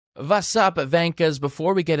What's up, Vankas?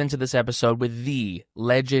 Before we get into this episode with the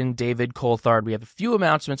legend David Coulthard, we have a few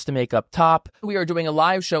announcements to make up top. We are doing a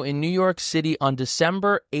live show in New York City on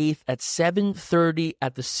December 8th at 7:30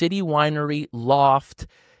 at the City Winery Loft.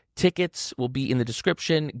 Tickets will be in the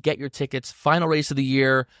description. Get your tickets. Final race of the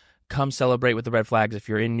year. Come celebrate with the Red Flags if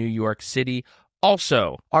you're in New York City.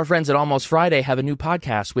 Also, our friends at Almost Friday have a new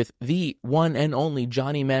podcast with the one and only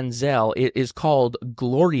Johnny Manziel. It is called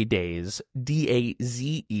Glory Days,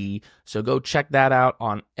 Daze. So go check that out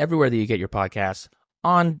on everywhere that you get your podcasts,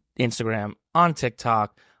 on Instagram, on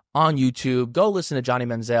TikTok, on YouTube. Go listen to Johnny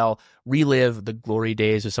Manziel relive the glory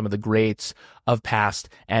days of some of the greats of past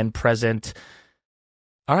and present.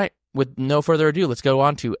 All right, with no further ado, let's go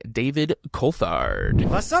on to David Coulthard.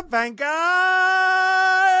 What's up, Vankas?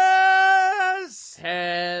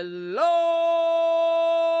 Hello,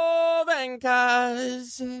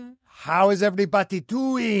 Vankas. How is everybody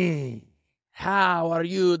doing? How are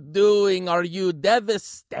you doing? Are you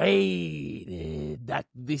devastated that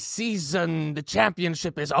the season, the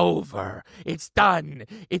championship is over? It's done.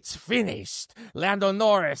 It's finished. Lando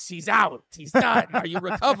Norris, he's out. He's done. Are you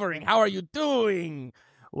recovering? How are you doing?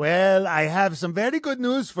 Well, I have some very good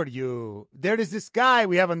news for you. There is this guy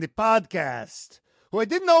we have on the podcast who I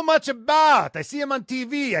didn't know much about. I see him on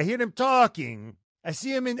TV. I hear him talking. I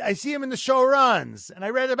see him in the show runs, and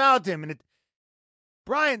I read about him. And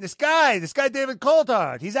Brian, this guy David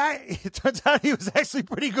Coulthard, it turns out he was actually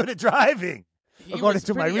pretty good at driving, according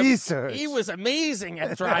to my research. He was amazing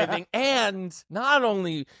at driving, and not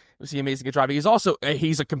only was he amazing at driving, he's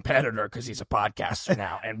a competitor because he's a podcaster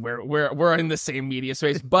now, and we're in the same media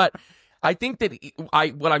space. But I think that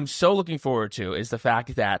what I'm so looking forward to is the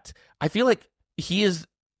fact that I feel like he is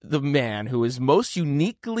the man who is most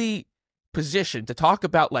uniquely positioned to talk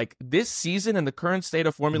about like this season and the current state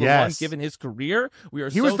of Formula One, given his career.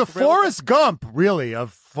 He was the Forrest Gump, really,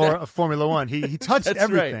 of Formula One. He touched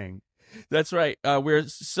everything. Right. That's right. We're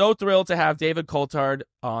so thrilled to have David Coulthard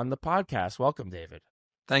on the podcast. Welcome, David.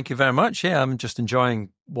 Thank you very much. Yeah, I'm just enjoying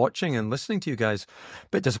watching and listening to you guys.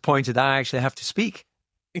 Bit disappointed I actually have to speak.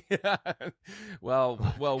 Yeah. Well.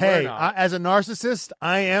 Hey, as a narcissist,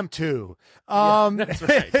 I am too. That's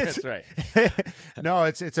right. That's right. No,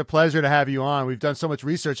 it's a pleasure to have you on. We've done so much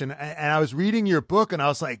research, and I was reading your book, and I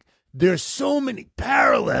was like, there's so many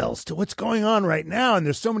parallels to what's going on right now, and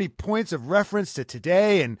there's so many points of reference to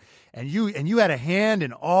today, and you had a hand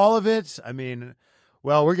in all of it. I mean,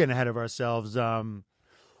 well, we're getting ahead of ourselves.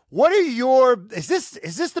 What are is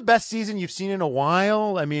this the best season you've seen in a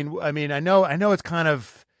while? I mean, I know it's kind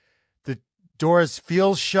of the doors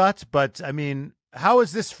feel shut, but I mean, how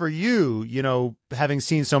is this for you? You know, having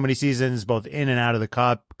seen so many seasons both in and out of the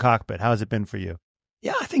cockpit, how has it been for you?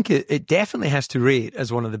 Yeah, I think it definitely has to rate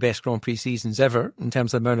as one of the best Grand Prix seasons ever in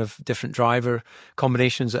terms of the amount of different driver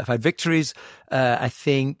combinations that have had victories. I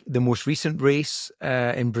think the most recent race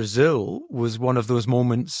in Brazil was one of those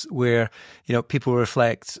moments where, you know, people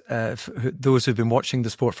reflect, those who've been watching the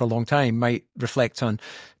sport for a long time might reflect on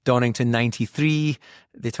Donington 93.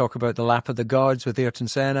 They talk about the lap of the gods with Ayrton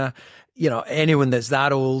Senna. You know, anyone that's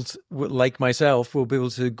that old, like myself, will be able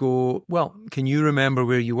to go, well, can you remember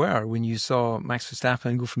where you were when you saw Max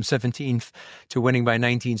Verstappen go from 17th to winning by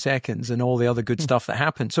 19 seconds and all the other good stuff that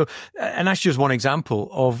happened? So, and that's just one example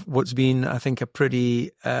of what's been, I think, a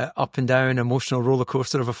pretty up and down emotional roller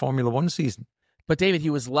coaster of a Formula One season. But David, he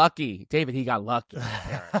was lucky. David, he got lucky.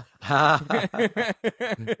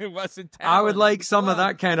 It wasn't. I would like some of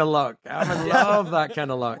that kind of luck. I would love that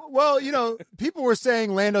kind of luck. Well, you know, people were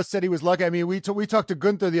saying Lando said he was lucky. I mean, we talked to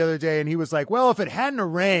Gunther the other day, and he was like, "Well, if it hadn't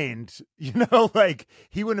rained, you know, like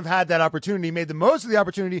he wouldn't have had that opportunity. He made the most of the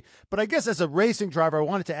opportunity." But I guess as a racing driver, I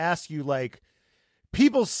wanted to ask you, like,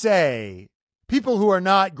 people who are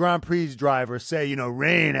not Grand Prix drivers say, you know,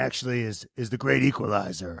 rain actually is the great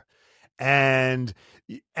equalizer. And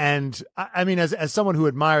I mean, as someone who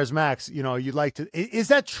admires Max, you know, you'd like to, is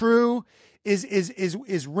that true?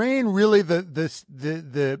 Is rain really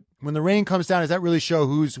the when the rain comes down, does that really show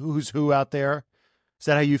who's who out there? Is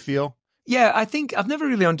that how you feel? Yeah, I think I've never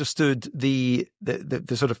really understood the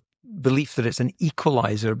sort of belief that it's an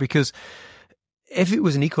equalizer, because if it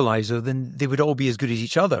was an equalizer, then they would all be as good as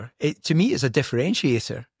each other. To me, it's a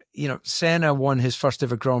differentiator. You know, Senna won his first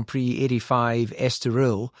ever Grand Prix, 85,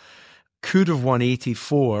 Estoril. Could have won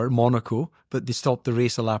 84, Monaco, but they stopped the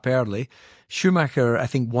race a lap early. Schumacher, I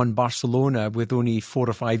think, won Barcelona with only 4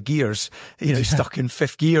 or 5 gears, you know, stuck in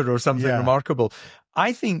 5th gear or something remarkable.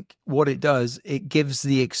 I think what it does, it gives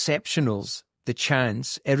the exceptionals the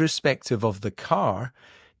chance, irrespective of the car,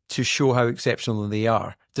 to show how exceptional they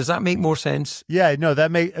are. Does that make more sense? Yeah, no,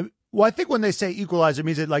 Well, I think when they say equalizer, it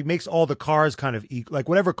means it like makes all the cars kind of like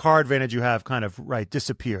whatever car advantage you have kind of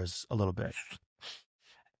disappears a little bit.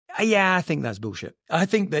 Yeah, I think that's bullshit. I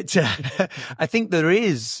think that I think there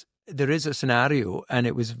is a scenario, and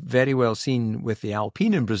it was very well seen with the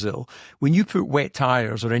Alpine in Brazil. When you put wet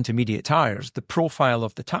tires or intermediate tires, the profile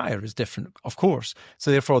of the tire is different, of course.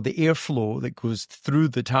 So therefore, the airflow that goes through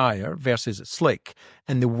the tire versus a slick,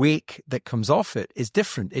 and the wake that comes off it is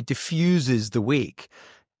different. It diffuses the wake.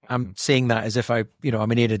 I'm saying that as if I'm an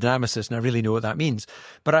aerodynamicist and I really know what that means.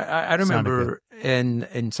 But I remember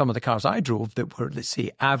in some of the cars I drove that were, let's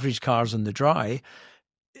say, average cars on the dry,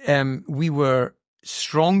 we were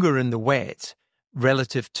stronger in the wet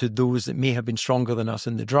relative to those that may have been stronger than us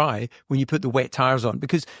in the dry when you put the wet tires on,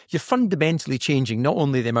 because you're fundamentally changing not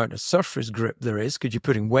only the amount of surface grip there is because you're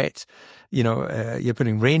putting wet, you're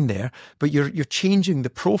putting rain there, but you're changing the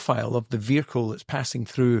profile of the vehicle that's passing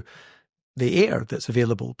through the air that's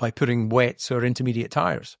available by putting wets or intermediate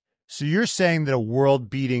tires. So you're saying that a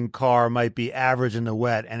world-beating car might be average in the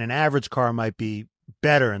wet and an average car might be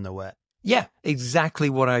better in the wet? Yeah, exactly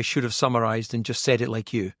what I should have summarized and just said it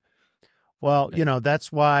like you. Well,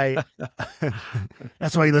 that's why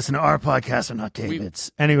you listen to our podcast and not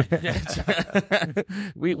David's. Anyway,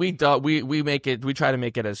 we try to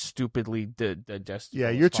make it as stupidly digestible. Yeah,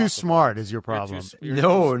 you're too smart is your problem.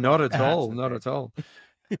 No, not at all. Not at all.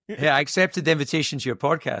 Yeah, I accepted the invitation to your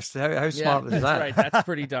podcast. How smart is that? That's right. That's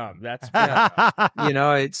pretty dumb. That's pretty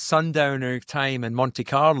dumb. It's sundowner time in Monte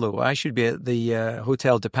Carlo. I should be at the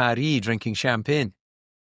Hotel de Paris drinking champagne.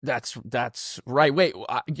 That's right. Wait,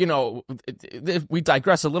 we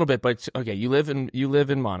digress a little bit, but okay, you live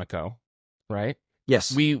in Monaco, right?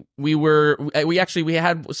 Yes. We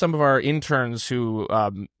had some of our interns who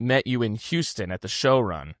met you in Houston at the show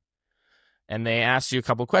run. And they asked you a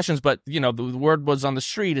couple of questions, but, the word was on the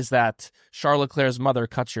street is that Charles Leclerc's mother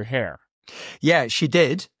cuts your hair. Yeah, she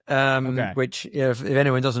did. Okay. Which, if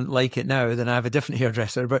anyone doesn't like it now, then I have a different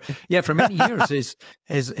hairdresser. But yeah, for many years,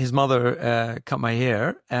 his mother cut my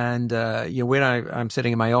hair, and where I'm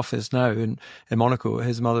sitting in my office now in Monaco,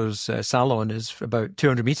 his mother's salon is about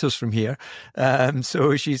 200 meters from here.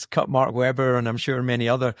 So she's cut Mark Webber, and I'm sure many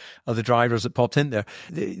other drivers that popped in there.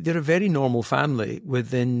 They're a very normal family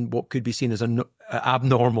within what could be seen as an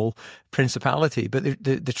abnormal principality. But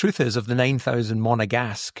the truth is, of the 9,000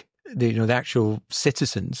 Monegasque, the actual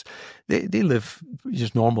citizens, they live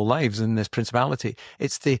just normal lives in this principality.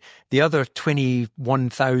 It's the other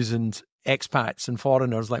 21,000 expats and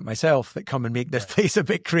foreigners like myself that come and make this place a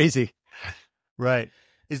bit crazy. Right.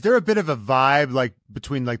 Is there a bit of a vibe like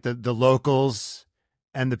between like the locals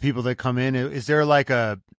and the people that come in? Is there like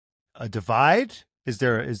a divide? Is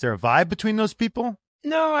there a vibe between those people?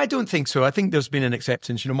 No, I don't think so. I think there's been an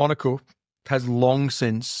acceptance. Monaco has long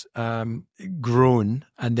since grown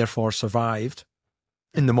and therefore survived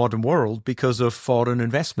in the modern world because of foreign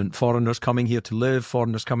investment, foreigners coming here to live,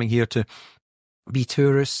 foreigners coming here to be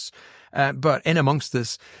tourists. But in amongst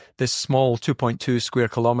this small 2.2 square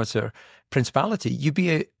kilometer principality, you'd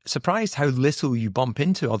be surprised how little you bump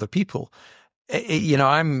into other people.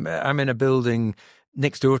 I'm in a building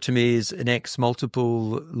next door to me is an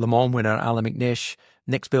ex-multiple Le Mans winner, Alain McNish.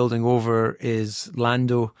 Next building over is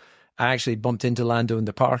Lando. I actually bumped into Lando in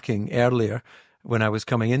the parking earlier when I was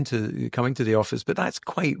coming to the office, but that's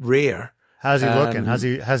quite rare. How's he looking? How's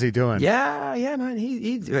he doing? Yeah, man.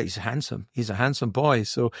 He's handsome. He's a handsome boy.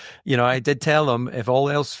 So, I did tell him, if all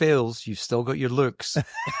else fails, you've still got your looks.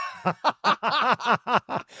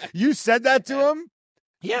 You said that to him?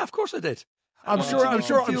 Yeah, of course I did. I'm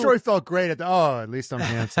sure he felt great at least I'm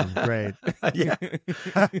handsome. Great. Yeah.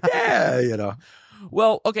 Yeah,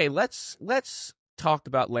 Well, okay, let's talk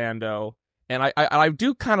about Lando, and I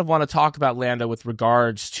do kind of want to talk about Lando with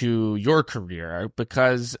regards to your career,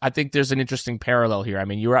 because I think there's an interesting parallel here. I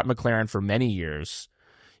mean, you were at McLaren for many years.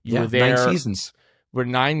 You were there 9 seasons. For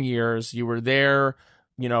 9 years. You were there,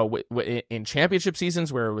 in championship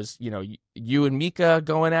seasons where it was, you and Mika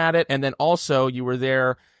going at it, and then also you were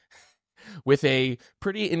there with a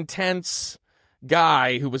pretty intense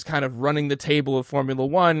guy who was kind of running the table of Formula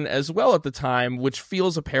One as well at the time, which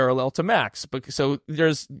feels a parallel to Max. So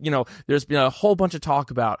there's been a whole bunch of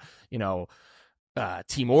talk about,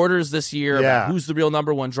 team orders this year, about who's the real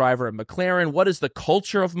number one driver at McLaren. What is the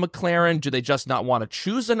culture of McLaren? Do they just not want to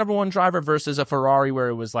choose a number one driver versus a Ferrari where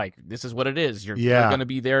it was like, this is what it is. You're going to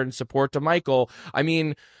be there in support to Michael. I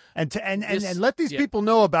mean, and let these people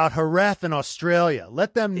know about Jerez in Australia.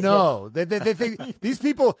 Let them know. They think these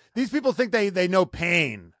people think they know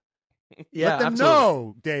pain. Yeah, let them absolutely.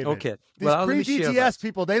 know, David. Okay. These pre-DTS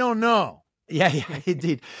people, they don't know. Yeah,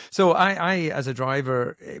 indeed. So I, as a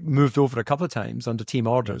driver, moved over a couple of times under team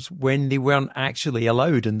orders when they weren't actually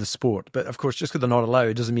allowed in the sport. But of course, just because they're not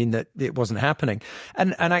allowed doesn't mean that it wasn't happening.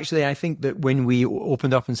 And actually, I think that when we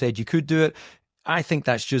opened up and said you could do it, I think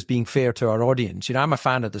that's just being fair to our audience. You know, I'm a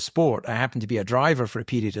fan of the sport. I happen to be a driver for a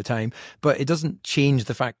period of time, but it doesn't change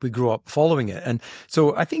the fact we grew up following it. And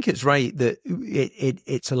so I think it's right that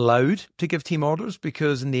it's allowed to give team orders,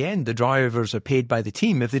 because in the end, the drivers are paid by the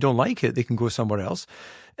team. If they don't like it, they can go somewhere else.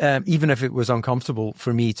 Even if it was uncomfortable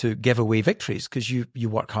for me to give away victories, because you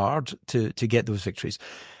work hard to get those victories.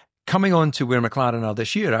 Coming on to where McLaren are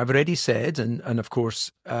this year, I've already said, and of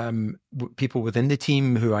course, people within the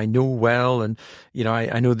team who I know well, and you know,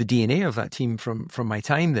 I know the DNA of that team from my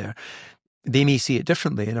time there. They may see it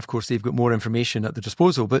differently, and of course, they've got more information at their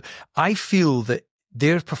disposal. But I feel that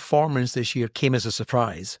their performance this year came as a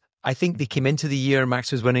surprise. I think they came into the year,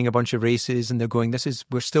 Max was winning a bunch of races, and they're going,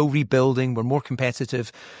 we're still rebuilding, we're more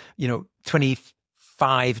competitive. You know,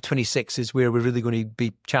 26 is where we're really going to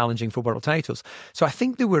be challenging for world titles. So I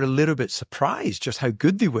think they were a little bit surprised just how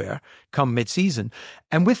good they were come mid-season.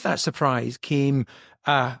 And with that surprise came,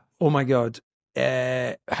 oh my God,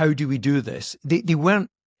 how do we do this? They weren't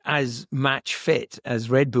as match fit as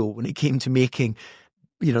Red Bull when it came to making,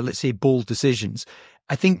 you know, let's say bold decisions.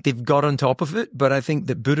 I think they've got on top of it, but I think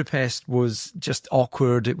that Budapest was just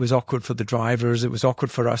awkward. It was awkward for the drivers. It was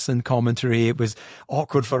awkward for us in commentary. It was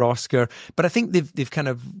awkward for Oscar. But I think they've kind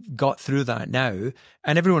of got through that now,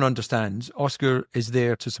 and everyone understands Oscar is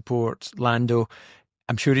there to support Lando.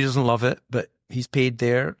 I'm sure he doesn't love it, but he's paid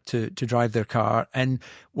there to drive their car, and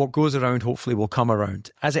what goes around hopefully will come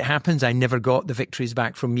around. As it happens, I never got the victories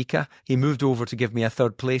back from Mika. He moved over to give me a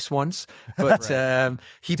third place once, but Right.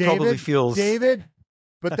 he probably feels...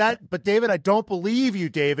 But David, I don't believe you,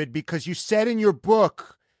 David, because you said in your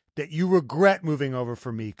book that you regret moving over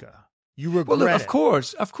for Mika. You regret well, look, it.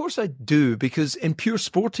 Of course I do, because in pure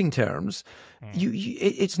sporting terms,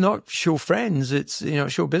 it's not show friends, it's, you know,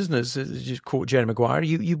 show business. Just quote Jerry Maguire.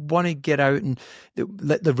 You want to get out and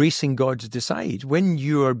let the racing gods decide. When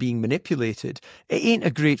you are being manipulated, it ain't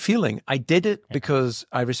a great feeling. I did it because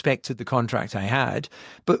I respected the contract I had,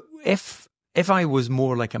 but if I was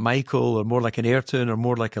more like a Michael or more like an Ayrton or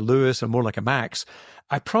more like a Lewis or more like a Max,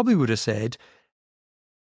 I probably would have said,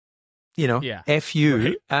 you know, F you,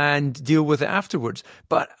 right, and deal with it afterwards.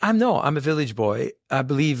 But I'm not. I'm a village boy. I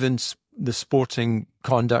believe in the sporting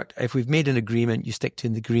conduct. If we've made an agreement, you stick to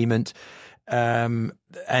an agreement. And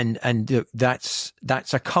that's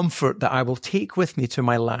a comfort that I will take with me to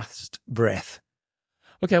my last breath.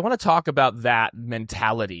 Okay, I want to talk about that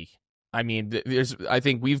mentality. I mean, I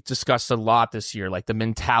think we've discussed a lot this year, like the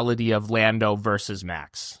mentality of Lando versus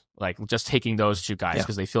Max, like just taking those two guys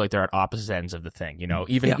because they feel like they're at opposite ends of the thing. You know,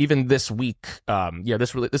 even this week,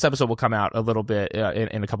 this episode will come out a little bit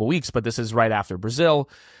in a couple weeks, but this is right after Brazil.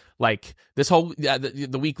 Like this whole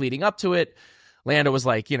the week leading up to it, Lando was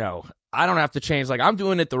like, you know, I don't have to change. Like, I'm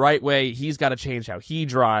doing it the right way. He's got to change how he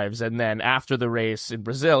drives. And then after the race in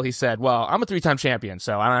Brazil, he said, well, I'm a 3-time champion,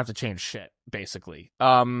 so I don't have to change shit, basically.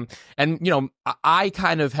 And, you know, I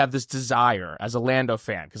kind of have this desire as a Lando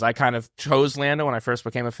fan, because I kind of chose Lando when I first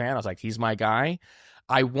became a fan. I was like, he's my guy.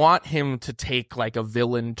 I want him to take, like, a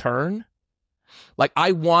villain turn. Like,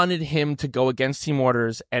 I wanted him to go against team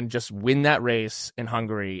orders and just win that race in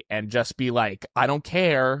Hungary and just be like, I don't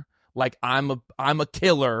care. Like, I'm a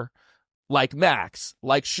killer. Like Max,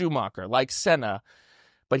 like Schumacher, like Senna,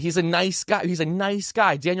 but he's a nice guy. He's a nice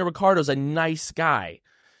guy. Daniel Ricciardo's a nice guy.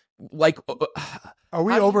 Like, are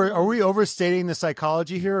we overstating the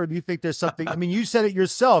psychology here, or do you think there's something? I mean, you said it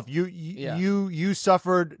yourself. You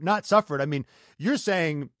suffered, not suffered. I mean, you're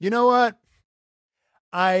saying, you know what?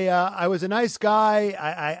 I was a nice guy.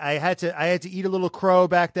 I had to eat a little crow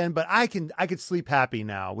back then, but I could sleep happy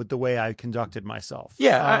now with the way I conducted myself.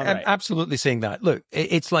 Yeah, I'm absolutely saying that. Look,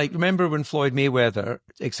 it's like, remember when Floyd Mayweather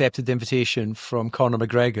accepted the invitation from Conor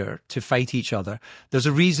McGregor to fight each other? There's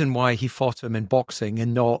a reason why he fought him in boxing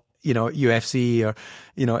and not, you know, UFC or,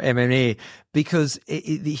 you know, MMA, because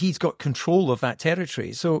he's got control of that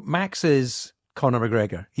territory. So Max is Conor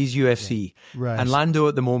McGregor. He's UFC. Yeah, right. And Lando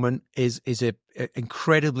at the moment is a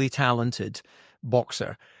incredibly talented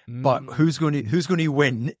boxer. But who's going to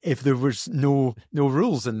win if there was no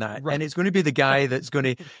rules in that? Right. And it's going to be the guy that's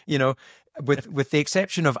going to, you know, with the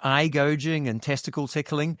exception of eye gouging and testicle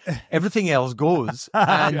tickling, everything else goes.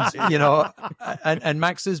 And you know, and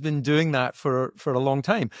Max has been doing that for a long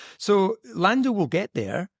time. So Lando will get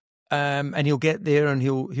there. And he'll get there and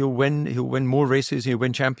he'll win more races, he'll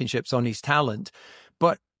win championships on his talent.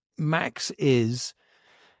 But Max is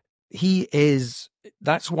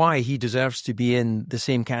that's why he deserves to be in the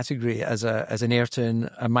same category as an Ayrton,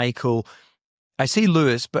 a Michael. I say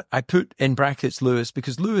Lewis, but I put in brackets Lewis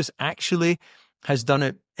because Lewis actually has done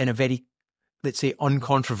it in a very, let's say,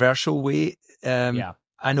 uncontroversial way.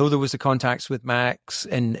 I know there was the contacts with Max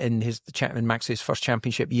in Max's first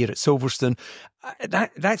championship year at Silverstone.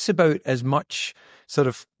 That's about as much sort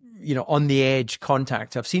of, on the edge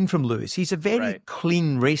contact I've seen from Lewis. He's a very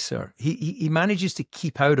clean racer. He manages to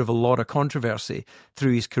keep out of a lot of controversy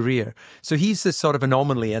through his career. So he's this sort of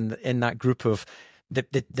anomaly in that group of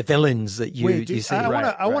the villains that you say.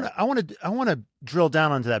 I want to drill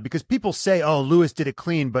down onto that because people say, "Oh, Lewis did it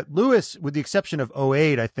clean," but Lewis, with the exception of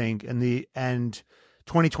 2008, I think, and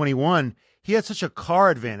 2021, he had such a car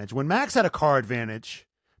advantage. When Max had a car advantage,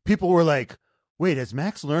 people were like, "Wait, has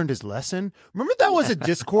Max learned his lesson?" Remember that was a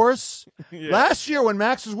discourse last year when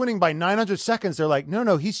Max was winning by 900 seconds. They're like,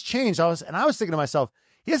 "No, he's changed." I was thinking to myself,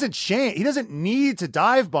 he hasn't changed. He doesn't need to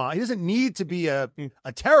dive bomb. He doesn't need to be a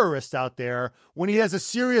terrorist out there when he has a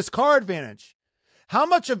serious car advantage. How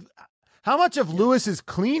much of Lewis's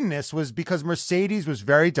cleanness was because Mercedes was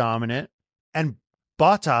very dominant and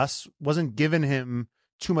Bottas wasn't giving him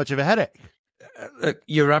too much of a headache?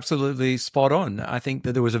 You're absolutely spot on. I think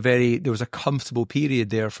that there was a comfortable period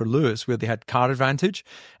there for Lewis where they had car advantage,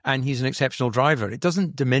 and he's an exceptional driver. It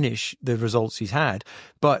doesn't diminish the results he's had,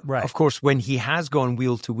 but of course, when he has gone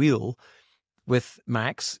wheel to wheel with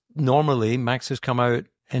Max, normally Max has come out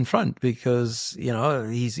in front because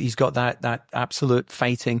he's got that absolute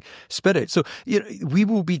fighting spirit. So we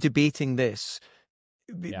will be debating this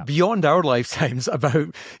beyond our lifetimes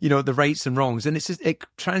about the rights and wrongs, and it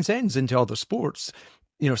transcends into other sports,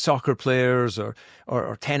 soccer players or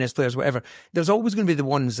tennis players, whatever. There's always going to be the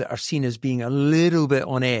ones that are seen as being a little bit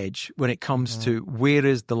on edge when it comes to where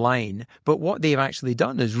is the line. But what they've actually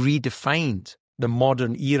done is redefined the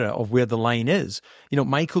modern era of where the line is.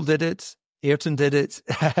 Michael did it, Ayrton did it,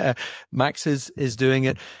 Max is doing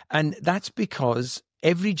it, and that's because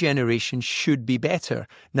every generation should be better.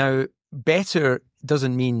 Now, better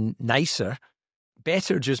doesn't mean nicer.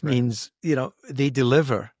 Better just means, they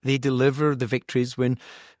deliver the victories when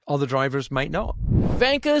other drivers might not.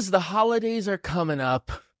 Vankas, the holidays are coming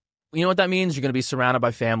up. You know what that means? You're going to be surrounded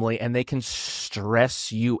by family, and they can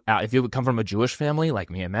stress you out. If you come from a Jewish family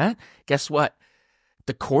like me and Matt, guess what?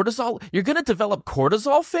 The cortisol, you're going to develop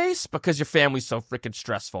cortisol face because your family's so freaking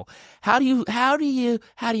stressful. How do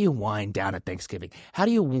you wind down at Thanksgiving? How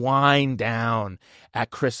do you wind down at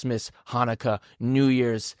Christmas, Hanukkah, New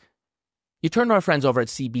Year's? You turn to our friends over at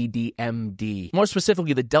cbdMD, more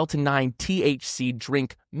specifically the Delta 9 THC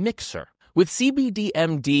drink mixer. With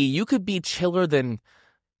cbdMD, you could be chiller than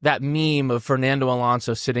that meme of Fernando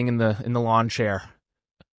Alonso sitting in the lawn chair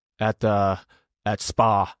at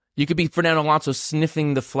Spa. You could be Fernando Alonso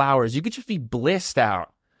sniffing the flowers. You could just be blissed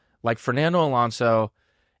out like Fernando Alonso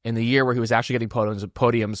in the year where he was actually getting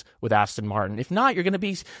podiums with Aston Martin. If not, you're going to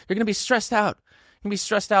be stressed out. You're going to be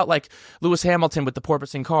stressed out like Lewis Hamilton with the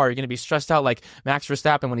porpoising car. You're going to be stressed out like Max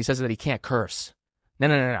Verstappen when he says that he can't curse.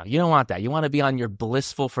 No. You don't want that. You want to be on your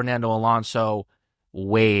blissful Fernando Alonso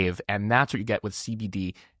wave, and that's what you get with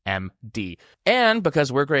cbdMD. And because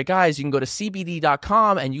we're great guys, you can go to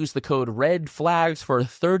cbd.com and use the code REDFLAGS for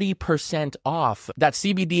 30% off. That's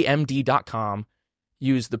cbdMD.com.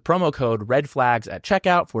 Use the promo code REDFLAGS at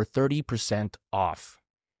checkout for 30% off.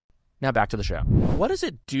 Now back to the show. What does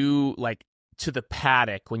it do, to the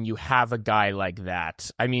paddock when you have a guy like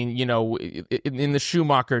that? I mean, in the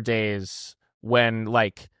Schumacher days when,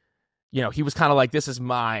 he was kind of like, this is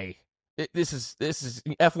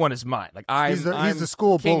F1 is mine. He's the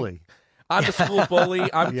school bully. I'm the school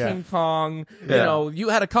bully. I'm King Kong. Yeah. You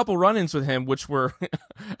had a couple run-ins with him, which were,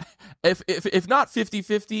 if not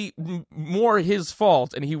 50-50, more his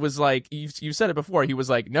fault. And he was like, you said it before. He was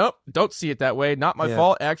like, nope, don't see it that way. Not my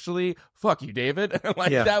fault. Actually, fuck you, David.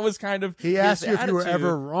 That was kind of he asked you if you were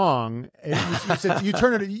ever wrong. And you said you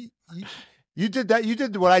turn it. You did that. You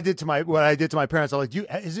did what I did to my parents. I was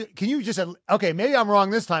like, can you just, okay, maybe I'm wrong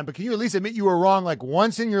this time, but can you at least admit you were wrong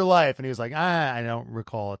once in your life? And he was like, I don't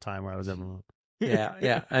recall a time where I was ever wrong.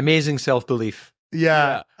 Yeah. Amazing self-belief.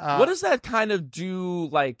 Yeah. What does that kind of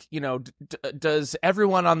do? Does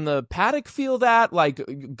everyone on the paddock feel that?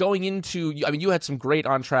 Going into, you had some great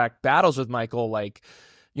on-track battles with Michael.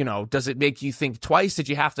 Does it make you think twice? Did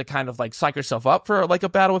you have to kind of psych yourself up for a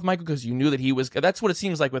battle with Michael because you knew that he was? That's what it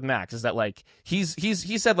seems like with Max. Is that he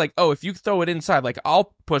said oh, if you throw it inside,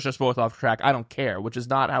 I'll push us both off track. I don't care, which is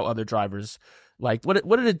not how other drivers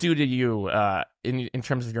What did it do to you in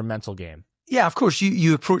terms of your mental game? Yeah, of course,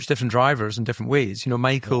 you approach different drivers in different ways.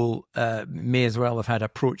 Michael may as well have had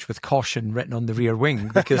approach with caution written on the rear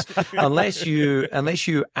wing, because unless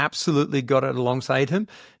you absolutely got it alongside him,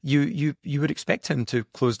 you would expect him to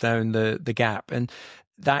close down the gap. And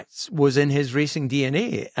that was in his racing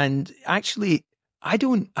DNA. And actually, I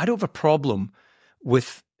don't have a problem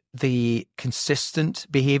with the consistent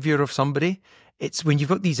behavior of somebody. It's when you've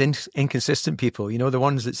got these inconsistent people, the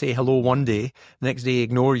ones that say hello one day, the next day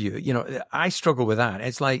ignore you. I struggle with that.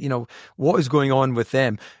 It's like, what is going on with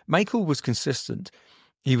them? Michael was consistent.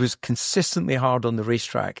 He was consistently hard on the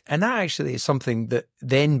racetrack. And that actually is something that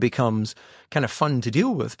then becomes kind of fun to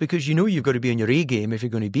deal with, because you've got to be on your A game if you're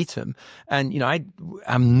going to beat him. And,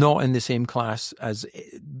 I'm not in the same class as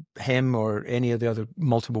him or any of the other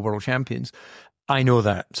multiple world champions. I know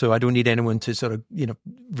that. So I don't need anyone to sort of,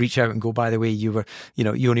 reach out and go, by the way, you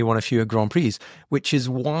only won a few Grand Prix, which is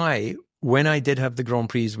why when I did have the Grand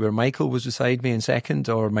Prix where Michael was beside me in second,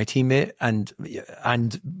 or my teammate, and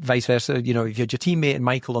vice versa, if you had your teammate and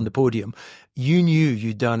Michael on the podium, you knew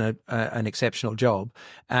you'd done an exceptional job.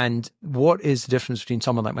 And what is the difference between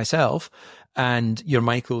someone like myself and your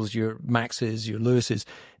Michaels, your Maxes, your Lewises?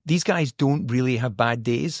 These guys don't really have bad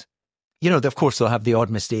days. Of course, they'll have the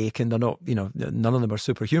odd mistake, and they're not, none of them are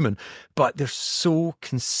superhuman, but they're so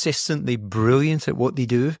consistently brilliant at what they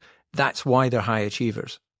do. That's why they're high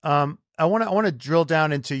achievers. I want to drill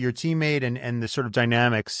down into your teammate and the sort of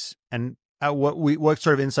dynamics and what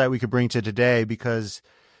sort of insight we could bring to today, because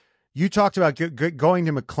you talked about going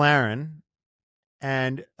to McLaren,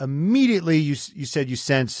 and immediately you said you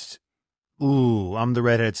sensed, ooh, I'm the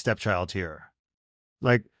redheaded stepchild here.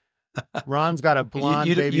 Like, Ron's got a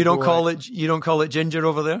blonde baby you don't boy. You don't call it ginger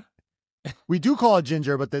over there? We do call it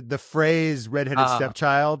ginger, but the phrase redheaded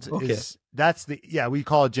stepchild we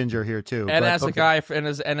call it ginger here too. And as a guy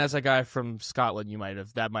from Scotland,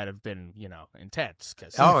 that might have been intense,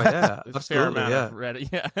 because yeah, a fair amount of red.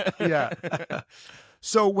 Yeah.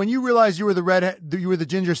 So when you realized you were the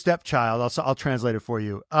ginger stepchild, I'll translate it for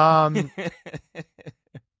you.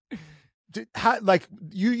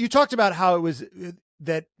 You talked about how it was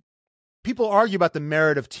that people argue about the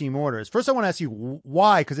merit of team orders. First, I want to ask you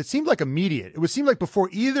why, because it seemed like immediate. It would seem like before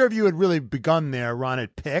either of you had really begun there, Ron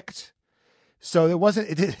had picked. So it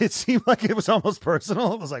wasn't. It seemed like it was almost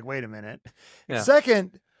personal. It was like, wait a minute. Yeah.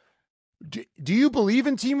 Second, do you believe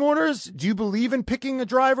in team orders? Do you believe in picking a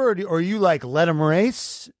driver, or are you like, let him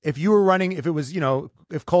race? If you were running, if it was,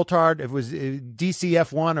 if Coulthard, if it was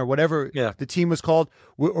DCF1 or whatever the team was called,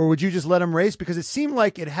 or would you just let him race? Because it seemed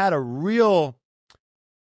like it had a real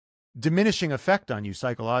diminishing effect on you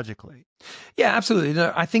psychologically. Yeah, absolutely.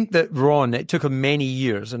 No, I think that Ron, it took him many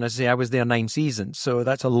years, and as I say, I was there 9 seasons, so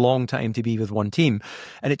that's a long time to be with one team.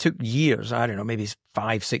 And it took years, I don't know, maybe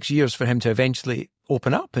 5-6 years for him to eventually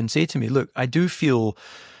open up and say to me, look, I do feel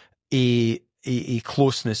a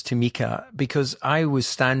closeness to Mika, because I was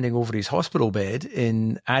standing over his hospital bed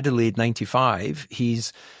in Adelaide 95.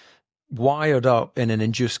 He's wired up in an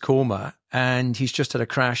induced coma, and he's just had a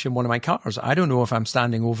crash in one of my cars. I don't know if I'm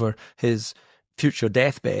standing over his future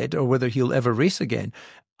deathbed or whether he'll ever race again.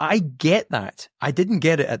 I get that. I didn't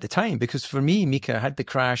get it at the time, because for me, Mika had the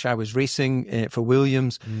crash. I was racing for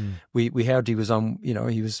Williams. We heard he was on,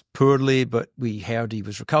 he was poorly, but we heard he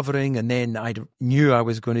was recovering. And then I knew I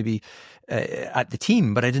was going to be at the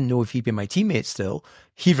team, but I didn't know if he'd be my teammate still.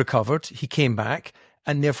 He recovered. He came back,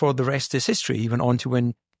 and therefore the rest is history. He went on to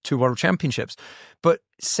win 2 world championships. But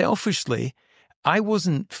selfishly, I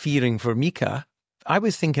wasn't fearing for Mika. I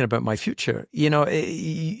was thinking about my future.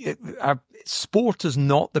 Sport is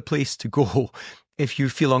not the place to go if you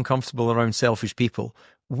feel uncomfortable around selfish people.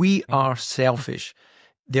 We are selfish.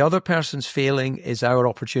 The other person's failing is our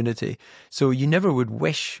opportunity. So you never would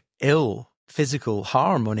wish ill physical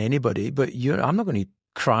harm on anybody, but I'm not going to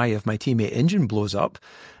cry if my teammate engine blows up.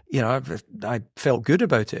 I felt good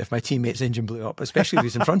about it if my teammate's engine blew up, especially if he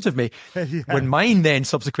was in front of me. Yeah. When mine then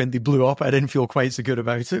subsequently blew up, I didn't feel quite so good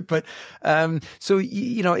about it. But so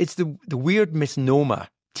it's the weird misnomer,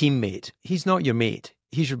 teammate. He's not your mate.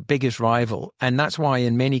 He's your biggest rival. And that's why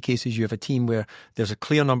in many cases you have a team where there's a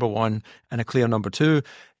clear number 1 and a clear number 2.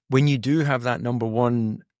 When you do have that number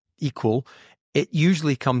 1 equal, it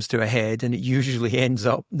usually comes to a head, and it usually ends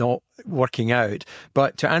up not working out.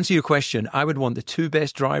 But to answer your question, I would want the 2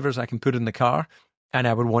 best drivers I can put in the car, and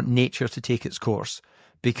I would want nature to take its course,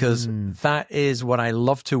 because that is what I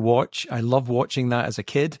love to watch. I love watching that as a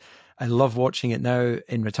kid. I love watching it now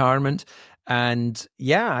in retirement. And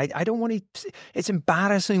yeah, I don't want to. It's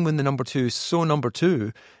embarrassing when the number 2 is so number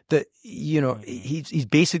 2 that, he's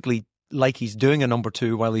basically like he's doing a number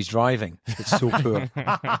 2 while he's driving. It's so poor.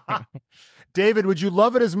 David, would you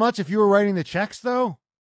love it as much if you were writing the checks, though?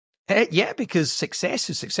 Yeah, because success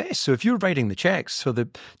is success. So if you're writing the checks for the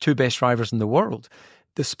two best drivers in the world,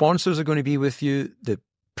 the sponsors are going to be with you, the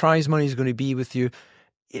prize money is going to be with you.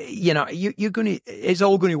 You know, you're going to. It's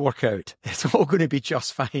all going to work out. It's all going to be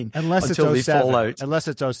just fine until they fall out. Unless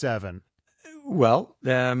it's 07. Well,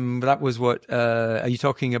 that was what. Are you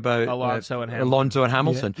talking about? Alonso and Hamilton. Alonso and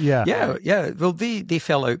Hamilton. Yeah. Well, they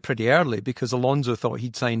fell out pretty early because Alonso thought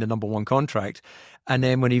he'd signed a number one contract, and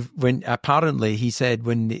then when apparently he said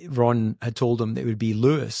when Ron had told him that it would be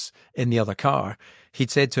Lewis in the other car,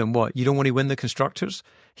 he'd said to him, "What? You don't want to win the constructors?"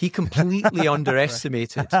 He completely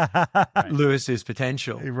underestimated Lewis's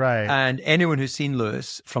potential. Right. And anyone who's seen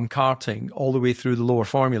Lewis from karting all the way through the lower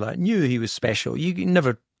formula knew he was special. You can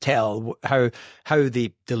never tell how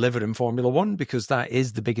they deliver in Formula One because that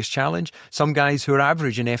is the biggest challenge. Some guys who are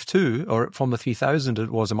average in F2 or Formula 3000, it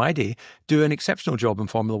was in my day, do an exceptional job in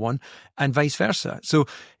Formula One and vice versa. So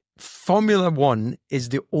Formula One is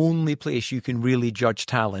the only place you can really judge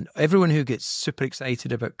talent. Everyone who gets super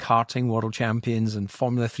excited about karting world champions and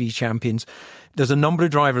Formula 3 champions, there's a number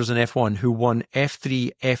of drivers in F1 who won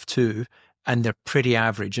F3, F2, and they're pretty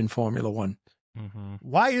average in Formula One. Mm-hmm.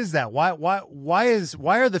 Why is that? Why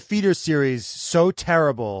are the feeder series so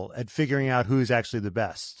terrible at figuring out who's actually the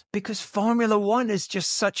best? Because Formula One is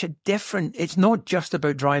just such a different. It's not just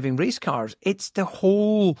about driving race cars. It's the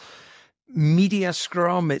whole media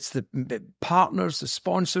scrum, it's the partners, the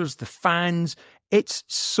sponsors, the fans. It's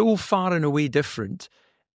so far and away different,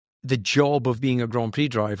 the job of being a Grand Prix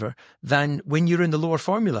driver, than when you're in the lower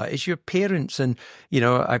formula. It's your parents and, you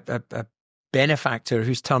know, a benefactor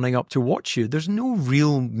who's turning up to watch you. There's no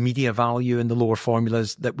real media value in the lower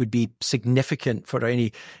formulas that would be significant for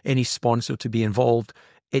any sponsor to be involved.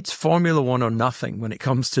 It's Formula One or nothing when it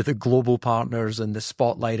comes to the global partners and the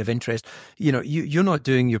spotlight of interest. You know, you're not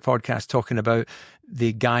doing your podcast talking about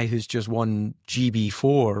the guy who's just won GB4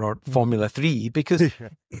 or Formula 3 because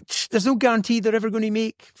there's no guarantee they're ever going to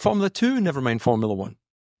make Formula 2, never mind Formula 1.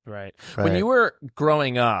 Right. When you were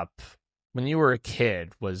growing up, when you were a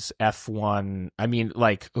kid, was F1, I mean,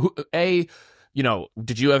 like, you know,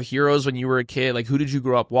 did you have heroes when you were a kid? Like, who did you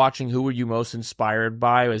grow up watching? Who were you most inspired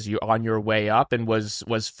by as you on your way up? And was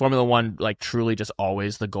Formula One like truly just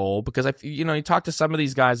always the goal? Because you talk to some of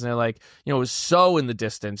these guys and they're like, you know, it was so in the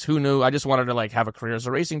distance. Who knew? I just wanted to like have a career as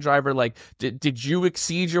a racing driver. Like, did you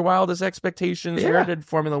exceed your wildest expectations? Yeah. Where did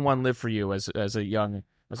Formula One live for you as a young?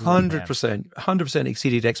 100%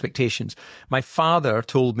 exceeded expectations. My father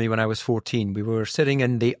told me when I was 14, we were sitting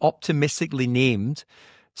in the optimistically named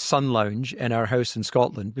sun lounge in our house in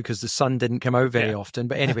Scotland because the sun didn't come out very often.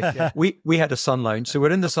 But anyway, we had a sun lounge. So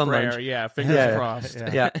we're in the sun lounge. Yeah, fingers crossed.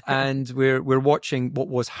 Yeah. And we're watching what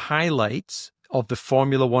was highlights of the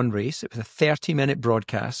Formula One race. It was a 30-minute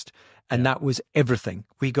broadcast. And that was everything.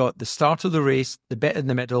 We got the start of the race, the bit in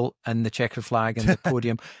the middle, and the checker flag and the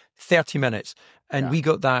podium. 30 minutes. And we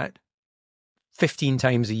got that 15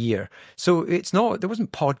 times a year. So there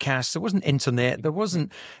wasn't podcasts, there wasn't internet, there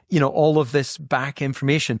wasn't, all of this back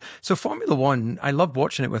information. So Formula One, I loved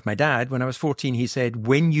watching it with my dad. When I was 14, he said,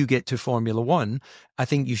 when you get to Formula One, I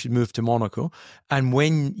think you should move to Monaco. And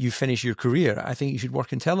when you finish your career, I think you should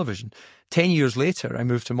work in television. 10 years later, I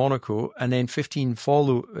moved to Monaco, and then 15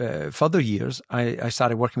 further years, I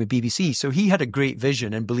started working with BBC. So he had a great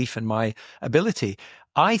vision and belief in my ability.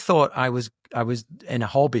 I thought I was in a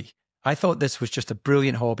hobby. I thought this was just a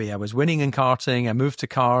brilliant hobby. I was winning in karting. I moved to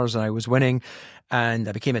cars and I was winning, and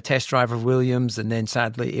I became a test driver of Williams. And then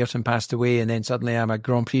sadly, Ayrton passed away. And then suddenly I'm a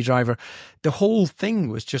Grand Prix driver. The whole thing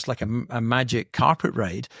was just like a magic carpet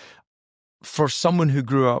ride for someone who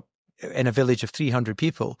grew up in a village of 300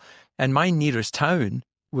 people. And my nearest town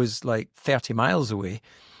was like 30 miles away.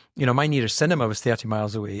 My nearest cinema was 30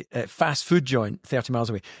 miles away, fast food joint 30 miles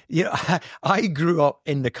away. I grew up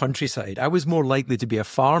in the countryside. I was more likely to be a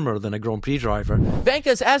farmer than a Grand Prix driver.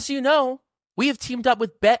 Venkers, as you know, we have teamed up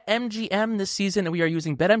with BetMGM this season, and we are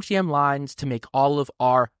using BetMGM lines to make all of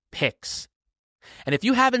our picks. And if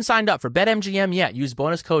you haven't signed up for BetMGM yet, use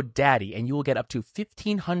bonus code DADDY, and you will get up to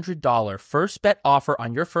 $1,500 first bet offer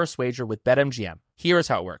on your first wager with BetMGM. Here is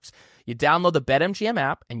how it works. You download the BetMGM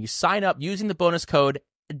app, and you sign up using the bonus code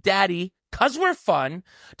DADDY, cause we're fun.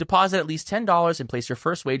 Deposit at least $10 and place your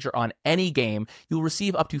first wager on any game. You'll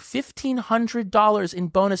receive up to $1,500 in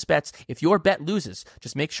bonus bets if your bet loses.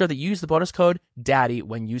 Just make sure that you use the bonus code DADDY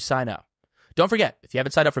when you sign up. Don't forget, if you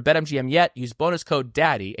haven't signed up for BetMGM yet, use bonus code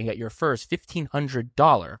DADDY and get your first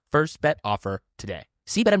 $1,500 first bet offer today.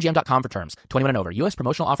 See BetMGM.com for terms. 21 and over. U.S.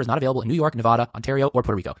 promotional offers not available in New York, Nevada, Ontario, or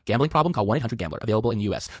Puerto Rico. Gambling problem? Call 1-800-GAMBLER. Available in the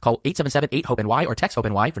U.S. Call 877-8-HOPE-NY or text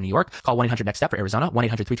HOPE-NY for New York. Call 1-800-NEXT-STEP for Arizona.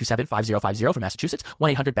 1-800-327-5050 for Massachusetts.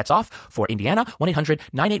 1-800-BETS-OFF for Indiana.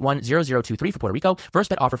 1-800-981-0023 for Puerto Rico. First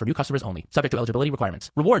bet offer for new customers only. Subject to eligibility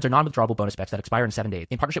requirements. Rewards are non-withdrawable bonus bets that expire in 7 days.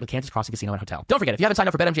 In partnership with Kansas Crossing Casino and Hotel. Don't forget, if you haven't signed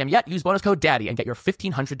up for BetMGM yet, use bonus code DADDY and get your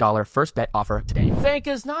 $1,500 first bet offer today. Thank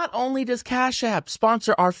us. Not only does Cash App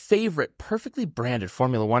sponsor our favorite, perfectly branded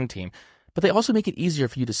Formula One team, but they also make it easier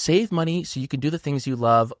for you to save money so you can do the things you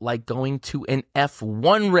love, like going to an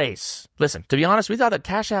F1 race. Listen, to be honest, we thought that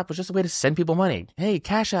Cash App was just a way to send people money. Hey,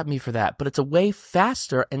 Cash App me for that. But it's a way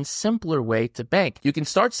faster and simpler way to bank. You can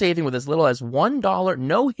start saving with as little as $1,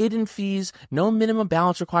 no hidden fees, no minimum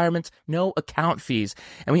balance requirements, no account fees.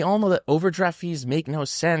 And we all know that overdraft fees make no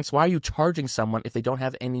sense. Why are you charging someone if they don't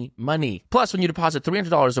have any money? Plus, when you deposit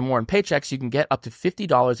 $300 or more in paychecks, you can get up to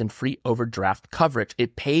 $50 in free overdraft coverage.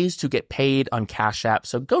 It pays to get paid on Cash App,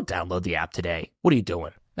 so go download the app today. What are you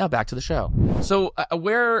doing? Now back to the show. So how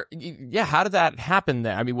did that happen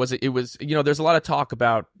then? I mean, there's a lot of talk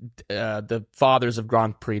about the fathers of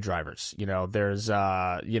Grand Prix drivers. There's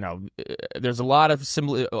a lot of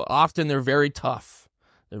similar, often they're very tough.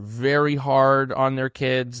 They're very hard on their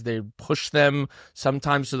kids. They push them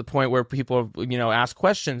sometimes to the point where people, ask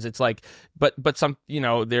questions. It's like, but some,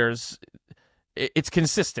 it's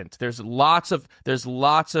consistent. There's lots of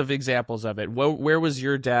examples of it. Where was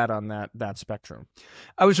your dad on that spectrum?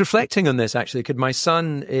 I was reflecting on this actually, because my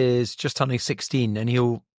son is just turning 16 and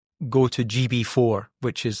he'll go to GB4,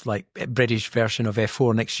 which is like a British version of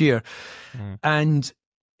F4 next year. And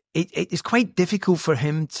it is quite difficult for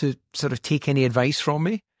him to sort of take any advice from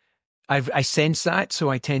me. I sense that, so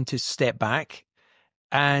I tend to step back.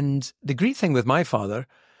 And the great thing with my father,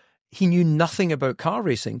 he knew nothing about car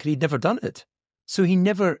racing because he'd never done it. So he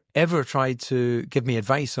never, ever tried to give me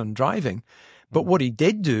advice on driving. But what he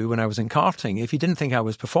did do when I was in karting, if he didn't think I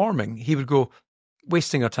was performing, he would go,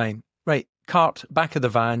 wasting our time. Right, cart, back of the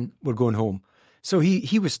van, we're going home. So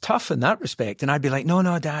he was tough in that respect. And I'd be like,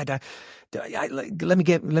 no, Dad, let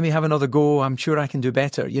me have another go. I'm sure I can do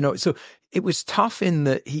better. So it was tough in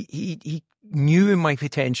that he knew my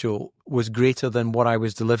potential was greater than what I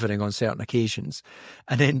was delivering on certain occasions.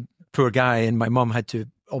 And then poor guy and my mum had to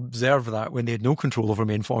observe that when they had no control over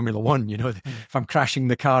me in Formula One. If I'm crashing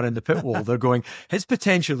the car in the pit wall, they're going, his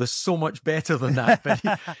potential is so much better than that. But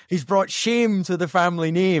he's brought shame to the family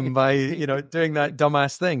name by, doing that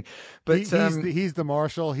dumbass thing. But he's the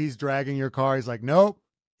marshal. He's dragging your car. He's like, nope.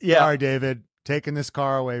 Yeah. Sorry, David. Taking this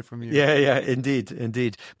car away from you. Yeah,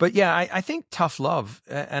 indeed. But yeah, I think tough love,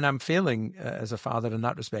 and I'm failing as a father in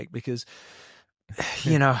that respect because,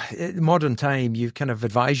 in modern time, you kind of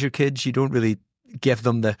advise your kids. You don't really give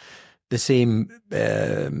them the same,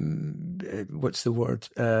 what's the word?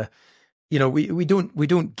 We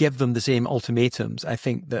don't give them the same ultimatums. I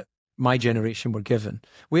think that my generation were given.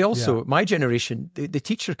 My generation, the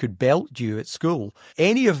teacher could belt you at school.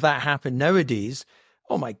 Any of that happened nowadays,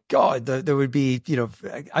 oh my God, there would be,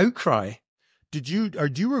 outcry. Do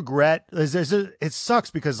you regret? It sucks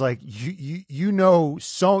because like you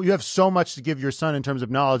have so much to give your son in terms of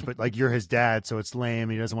knowledge, but like you're his dad, so it's lame.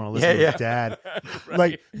 He doesn't want to listen to his dad. Right.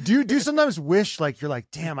 Like, do you sometimes wish like you're like,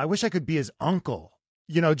 damn, I wish I could be his uncle,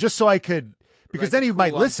 just so I could, because then he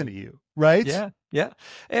might listen to you, right? Yeah.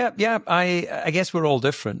 I guess we're all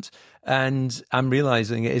different, and I'm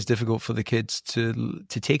realizing it is difficult for the kids to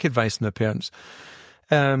take advice from their parents.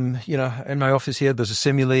 In my office here, there's a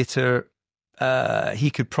simulator.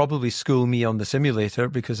 He could probably school me on the simulator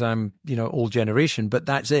because I'm, old generation, but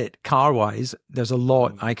that's it. Car-wise, there's a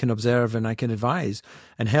lot I can observe and I can advise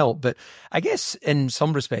and help. But I guess in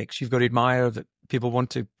some respects, you've got to admire that people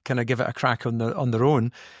want to kind of give it a crack on their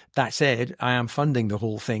own. That said, I am funding the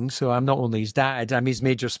whole thing, so I'm not only his dad, I'm his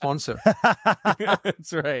major sponsor.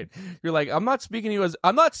 That's right. You're like, I'm not speaking to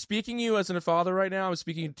you as a father right now. I'm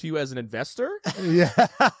speaking to you as an investor. Yeah.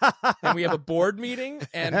 And we have a board meeting,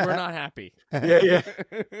 and we're not happy. Yeah.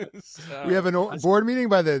 So, we have a board meeting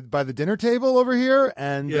by the dinner table over here,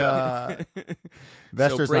 and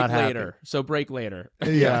investor's not happy. So break later.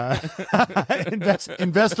 Yeah.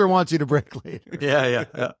 Investor wants you to break later. Yeah.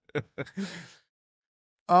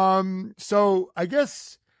 So I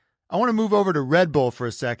guess I want to move over to Red Bull for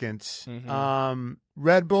a second. Mm-hmm.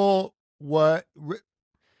 Red Bull's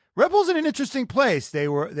in an interesting place. They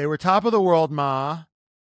were top of the world,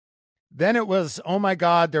 Then it was, oh my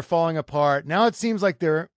God, they're falling apart. Now it seems like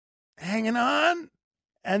they're hanging on,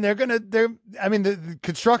 and the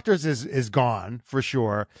constructors is gone for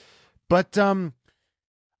sure. But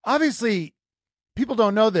obviously people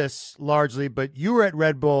don't know this largely, but you were at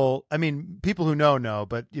Red Bull. I mean, people who know,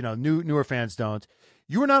 but newer fans don't.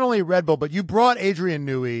 You were not only at Red Bull, but you brought Adrian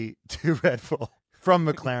Newey to Red Bull from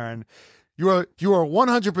McLaren. You are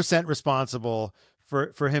 100% responsible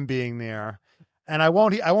for him being there, and I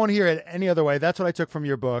won't hear it any other way. That's what I took from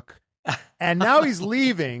your book. And now he's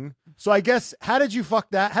leaving. So I guess, how did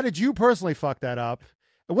you personally fuck that up?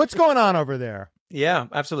 What's going on over there? Yeah,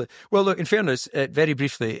 absolutely. Well, look, in fairness, very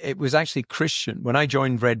briefly, it was actually Christian. When I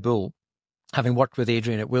joined Red Bull, having worked with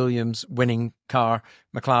Adrian at Williams, winning car,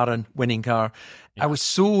 McLaren, winning car, I was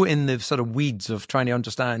so in the sort of weeds of trying to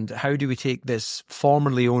understand how do we take this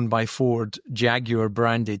formerly owned by Ford Jaguar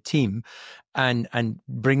branded team and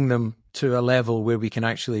bring them to a level where we can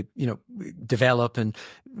actually, develop and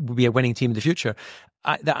be a winning team in the future.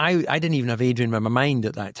 I didn't even have Adrian in my mind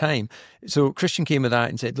at that time. So Christian came with that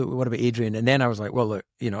and said, look, what about Adrian? And then I was like, well, look,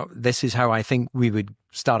 this is how I think we would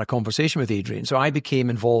start a conversation with Adrian. So I became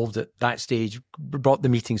involved at that stage, brought the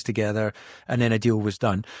meetings together, and then a deal was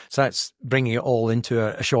done. So that's bringing it all into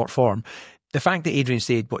a short form. The fact that Adrian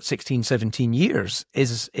stayed, 16, 17 years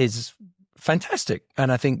is fantastic.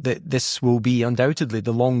 And I think that this will be undoubtedly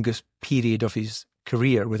the longest period of his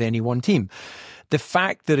career with any one team. The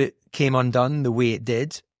fact that it came undone the way it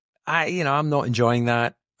did, I'm not enjoying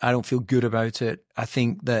that. I don't feel good about it. I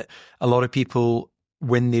think that a lot of people,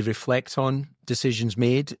 when they reflect on decisions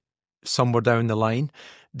made somewhere down the line,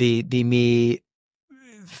 they may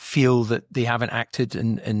feel that they haven't acted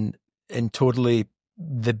in totally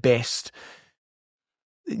the best,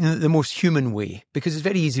 the most human way, because it's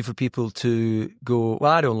very easy for people to go,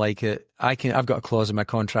 well, I don't like it. I've got a clause in my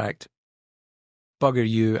contract. Bugger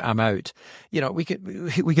you, I'm out. We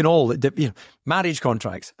can all, marriage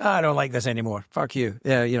contracts. I don't like this anymore. Fuck you.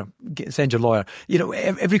 Yeah, send your lawyer.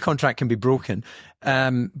 Every contract can be broken.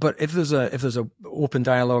 But if there's a open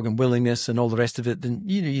dialogue and willingness and all the rest of it, then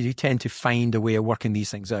you tend to find a way of working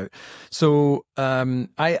these things out. So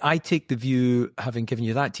I take the view, having given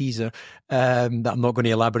you that teaser, that I'm not going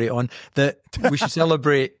to elaborate on, that we should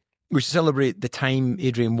celebrate the time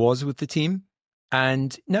Adrian was with the team.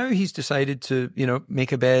 And now he's decided to,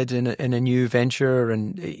 make a bed in a new venture,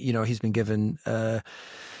 and he's been given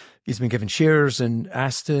shares in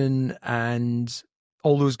Aston and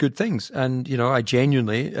all those good things. And I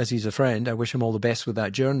genuinely, as he's a friend, I wish him all the best with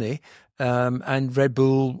that journey. And Red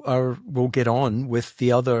Bull will get on with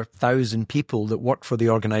the other 1,000 people that work for the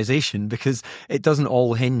organization, because it doesn't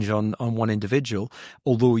all hinge on one individual.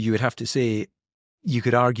 Although you would have to say, you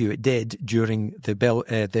could argue it did during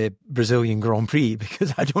the Brazilian Grand Prix,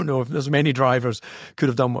 because I don't know if there's many drivers could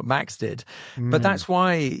have done what Max did. But that's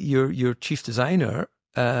why your chief designer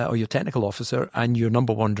or your technical officer and your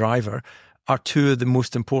number one driver are two of the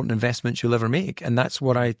most important investments you'll ever make. And that's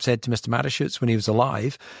what I said to Mr. Mateschitz when he was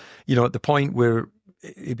alive. At the point where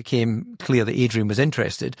it became clear that Adrian was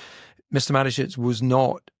interested, Mr. Mateschitz was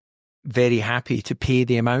not very happy to pay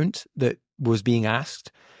the amount that was being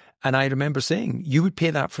asked. And I remember saying, you would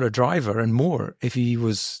pay that for a driver and more if he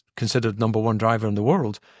was considered number one driver in the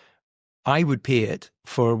world. I would pay it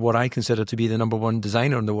for what I consider to be the number one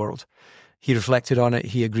designer in the world. He reflected on it.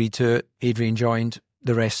 He agreed to it. Adrian joined.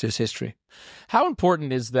 The rest is history. How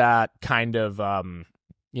important is that kind of, when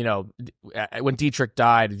Dietrich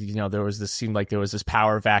died, seemed like there was this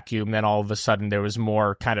power vacuum. Then all of a sudden there was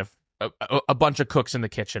more kind of a bunch of cooks in the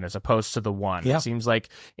kitchen as opposed to the one. Yeah. It seems like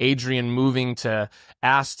Adrian moving to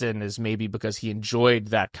Aston is maybe because he enjoyed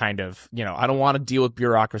that kind of, I don't want to deal with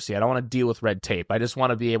bureaucracy. I don't want to deal with red tape. I just want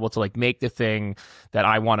to be able to make the thing that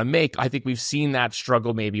I want to make. I think we've seen that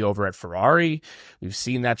struggle maybe over at Ferrari. We've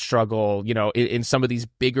seen that struggle, in some of these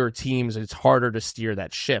bigger teams. It's harder to steer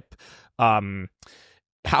that ship.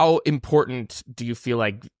 How important do you feel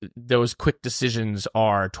like those quick decisions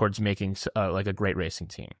are towards making a great racing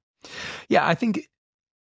team? Yeah, I think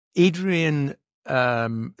Adrian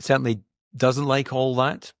certainly doesn't like all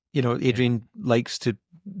that. Adrian likes to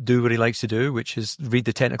do what he likes to do, which is read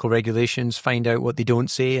the technical regulations, find out what they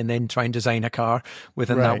don't say, and then try and design a car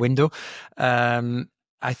within that window.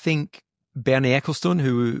 I think Bernie Ecclestone,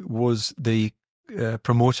 who was the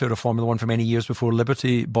promoter of Formula One for many years before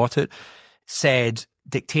Liberty bought it, said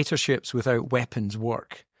dictatorships without weapons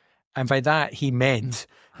work. And by that he meant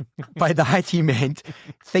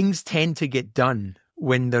things tend to get done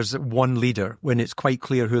when there's one leader, when it's quite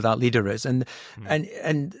clear who that leader is. And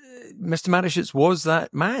Mr. Mateschitz was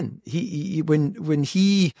that man. He when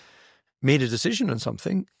he made a decision on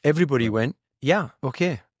something, everybody went, yeah,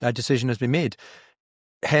 okay, that decision has been made.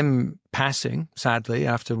 Him passing, sadly,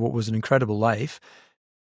 after what was an incredible life,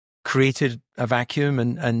 created a vacuum,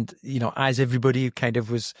 and as everybody kind of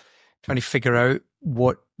was trying to figure out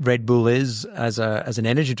what Red Bull is as an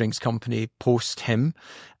energy drinks company post him,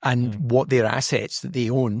 and what their assets that they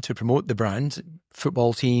own to promote the brand,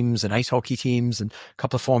 football teams and ice hockey teams and a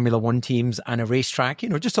couple of Formula One teams and a racetrack,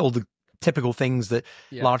 just all the typical things that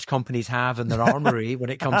large companies have in their armory when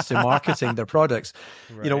it comes to marketing their products.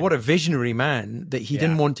 Right. What a visionary man that he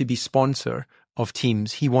didn't want to be sponsor of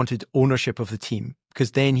teams. He wanted ownership of the team,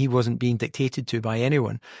 because then he wasn't being dictated to by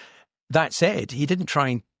anyone. That said, he didn't try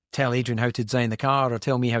and tell Adrian how to design the car or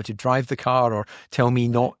tell me how to drive the car or tell me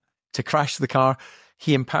not to crash the car.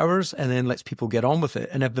 He empowers and then lets people get on with it.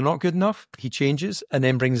 And if they're not good enough, he changes and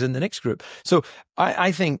then brings in the next group. So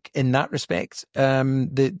I think in that respect,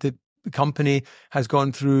 the company has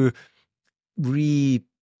gone through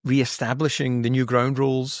re-establishing the new ground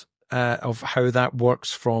rules of how that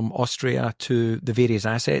works from Austria to the various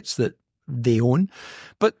assets that they own.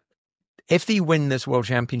 But if they win this World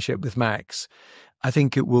Championship with Max, I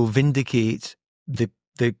think it will vindicate the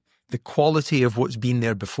quality of what's been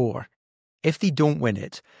there before. If they don't win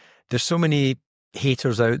it, there's so many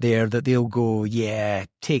haters out there that they'll go, yeah,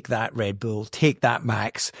 take that Red Bull, take that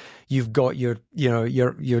Max. You've got your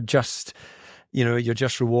just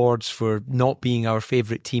rewards for not being our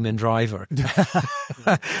favorite team and driver.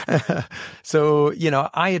 So,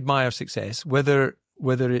 I admire success, whether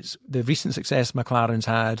it's the recent success McLaren's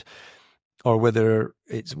had, or whether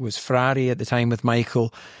it was Ferrari at the time with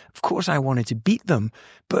Michael. Of course, I wanted to beat them,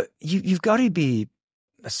 but you've got to be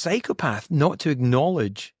a psychopath not to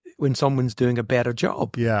acknowledge when someone's doing a better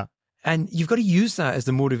job. Yeah. And you've got to use that as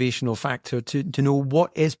the motivational factor to know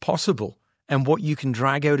what is possible and what you can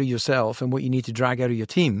drag out of yourself and what you need to drag out of your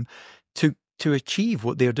team to achieve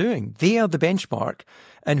what they're doing. They are the benchmark,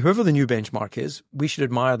 and whoever the new benchmark is, we should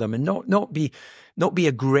admire them and not be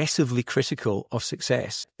aggressively critical of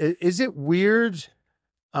success. Is it weird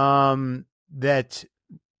that,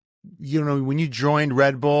 when you joined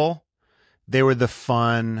Red Bull, they were the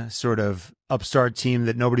fun sort of upstart team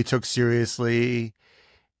that nobody took seriously,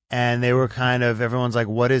 and they were kind of, everyone's like,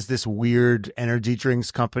 what is this weird energy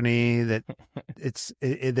drinks company that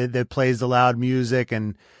that plays the loud music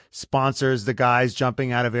and sponsors the guys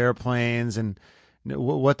jumping out of airplanes, and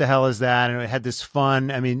what the hell is that? And it had this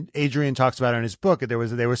fun. I mean, Adrian talks about it in his book. They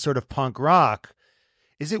were sort of punk rock.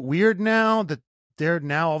 Is it weird now that they're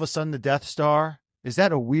now all of a sudden the Death Star? Is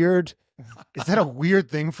that a weird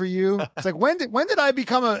thing for you? It's like, when did I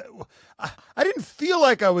become I didn't feel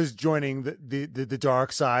like I was joining the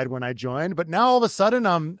dark side when I joined, but now all of a sudden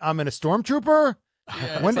I'm in a stormtrooper.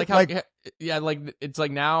 Yeah, it's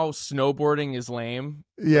like now snowboarding is lame.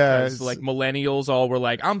 Yeah, like millennials all were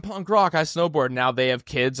like, I'm punk rock, I snowboard. Now they have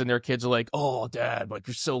kids, and their kids are like, oh, Dad, like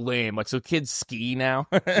you're so lame. Like, so kids ski now.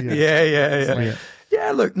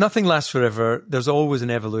 Yeah, look, nothing lasts forever. There's always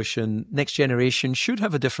an evolution. Next generation should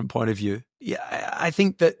have a different point of view. Yeah, I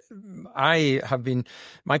think that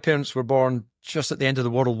my parents were born just at the end of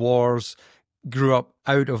the World Wars. Grew up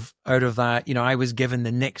out of that. I was given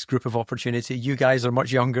the next group of opportunity. You guys are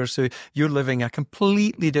much younger, so you're living a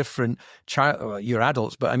completely different you're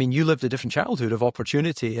adults, but I mean, you lived a different childhood of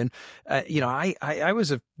opportunity. And I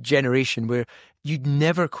was a generation where you'd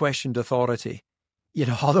never questioned authority.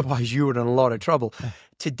 Otherwise you were in a lot of trouble.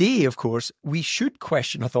 Today, of course, we should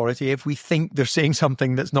question authority if we think they're saying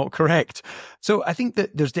something that's not correct. So I think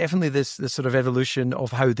that there's definitely this sort of evolution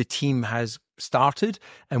of how the team has started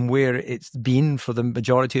and where it's been for the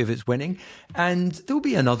majority of its winning. And there'll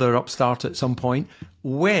be another upstart at some point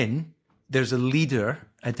when there's a leader,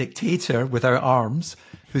 a dictator without arms,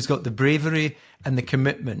 who's got the bravery and the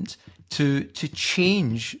commitment to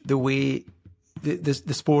change the way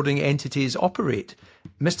the sporting entities operate.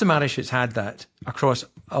 Mr. Marish's had that across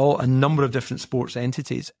a number of different sports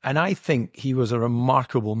entities, and I think he was a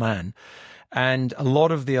remarkable man. And a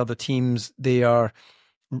lot of the other teams, they're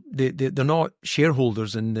not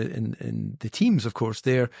shareholders in the teams. Of course,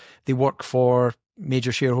 they work for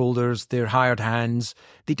major shareholders. They're hired hands.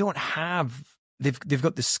 They don't have. They've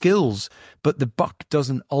got the skills, but the buck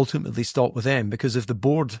doesn't ultimately stop with them, because if the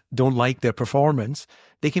board don't like their performance,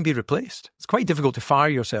 they can be replaced. It's quite difficult to fire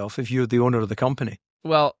yourself if you're the owner of the company.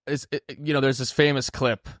 Well, there's this famous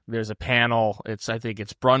clip. There's a panel. I think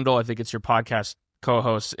it's Brundle. I think it's your podcast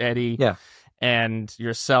co-host, Eddie. Yeah. And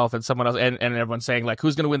yourself and someone else, and everyone's saying, like,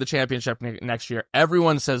 who's going to win the championship next year?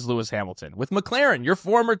 Everyone says Lewis Hamilton. With McLaren, your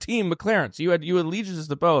former team, McLaren. So you had allegiances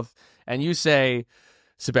to both, and you say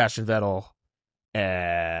Sebastian Vettel.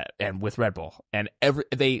 And with Red Bull, and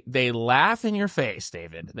they laugh in your face,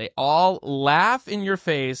 David. They all laugh in your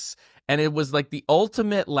face, and it was like the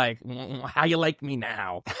ultimate, like, how you like me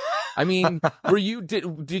now? I mean,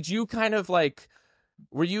 did you kind of like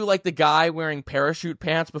Were you like the guy wearing parachute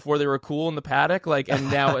pants before they were cool in the paddock? Like, and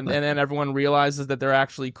now, and then everyone realizes that they're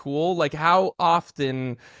actually cool. Like, how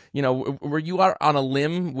often, were you out on a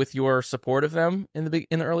limb with your support of them in the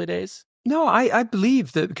early days? No, I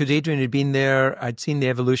believe that because Adrian had been there, I'd seen the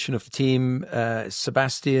evolution of the team.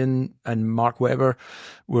 Sebastian and Mark Webber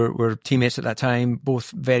were teammates at that time,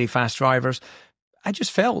 both very fast drivers. I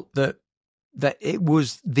just felt that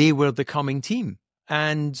they were the coming team.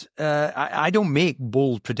 And I don't make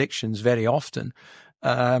bold predictions very often.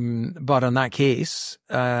 But in that case,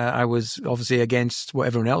 I was obviously against what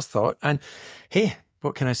everyone else thought. And hey,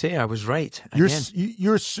 what can I say? I was right.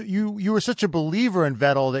 You were such a believer in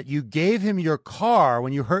Vettel that you gave him your car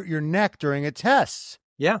when you hurt your neck during a test.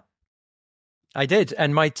 Yeah, I did.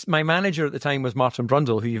 And my manager at the time was Martin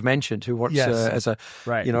Brundle, who you've mentioned, who works as a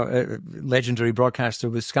legendary broadcaster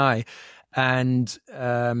with Sky. And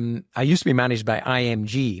I used to be managed by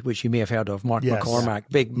IMG, which you may have heard of, Mark McCormack,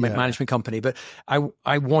 big management company. But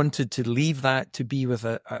I wanted to leave that to be with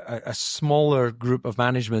a smaller group of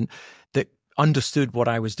management that understood what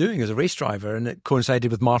I was doing as a race driver, and it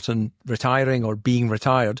coincided with Martin retiring or being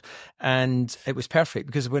retired, and it was perfect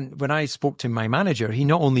because when I spoke to my manager, he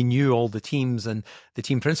not only knew all the teams and the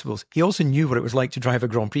team principles, he also knew what it was like to drive a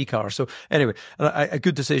Grand Prix car. So anyway, a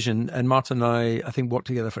good decision, and Martin and I think worked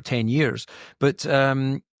together for 10 years. But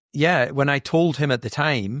when I told him at the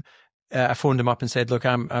time, I phoned him up and said, look,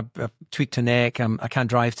 I've tweaked a neck, I can't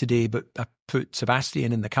drive today, but I put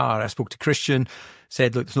Sebastian in the car. I spoke to Christian,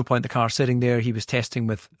 said, look, there's no point in the car sitting there. He was testing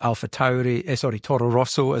with Toro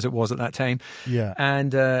Rosso, as it was at that time. Yeah.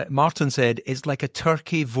 And Martin said, it's like a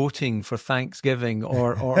turkey voting for Thanksgiving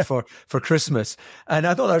or for Christmas. And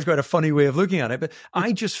I thought that was quite a funny way of looking at it. But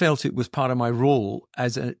I just felt it was part of my role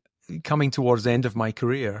as coming towards the end of my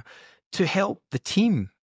career to help the team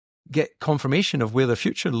get confirmation of where their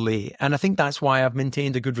future lay. And I think that's why I've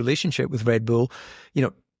maintained a good relationship with Red Bull,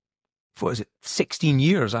 16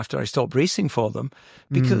 years after I stopped racing for them,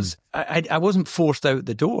 because I wasn't forced out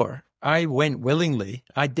the door. I went willingly.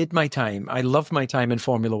 I did my time. I loved my time in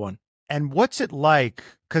Formula One. And what's it like?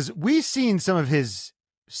 Because we've seen some of his,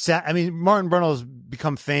 Martin Brundle's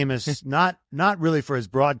become famous, not really for his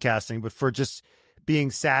broadcasting, but for just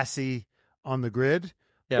being sassy on the grid.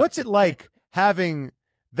 Yeah. What's it like having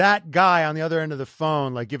that guy on the other end of the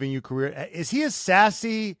phone, like giving you career? Is he as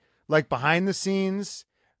sassy, like behind the scenes,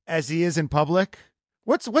 as he is in public?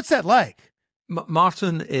 What's that like?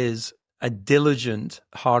 Martin is a diligent,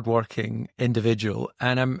 hardworking individual,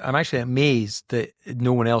 and I'm actually amazed that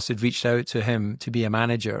no one else had reached out to him to be a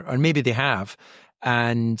manager, or maybe they have,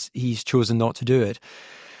 and he's chosen not to do it.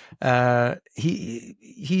 He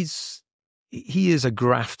is a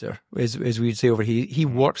grafter, as we'd say over here. He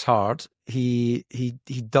works hard. He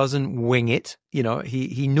doesn't wing it.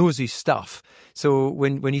 He knows his stuff. So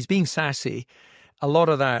when he's being sassy, a lot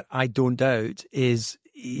of that, I don't doubt, is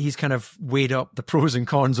he's kind of weighed up the pros and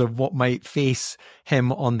cons of what might face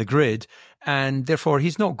him on the grid. And therefore,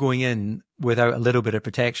 he's not going in without a little bit of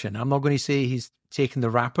protection. I'm not going to say he's taking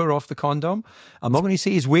the wrapper off the condom. I'm not going to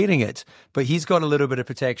say he's wearing it, but he's got a little bit of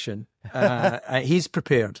protection. He's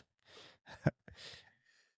prepared.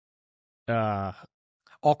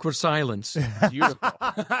 Awkward silence. Beautiful.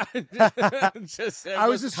 I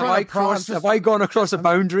was just trying to process. Have I gone across a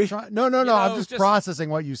boundary? No. I'm just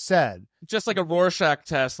processing what you said. Just like a Rorschach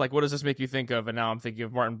test. Like, what does this make you think of? And now I'm thinking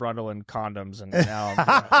of Martin Brundle and condoms. And now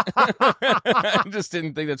I just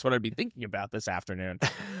didn't think that's what I'd be thinking about this afternoon.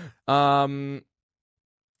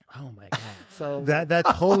 Oh my God! So that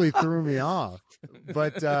totally threw me off.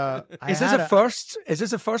 But is this a first? Is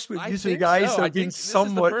this a first with you two guys have been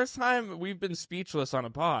somewhat? This is the first time we've been speechless on a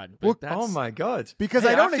pod. Oh my God! Because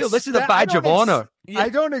I don't feel this is a badge of honor. I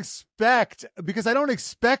don't expect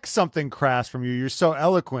something crass from you. You're so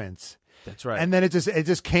eloquent. That's right. And then it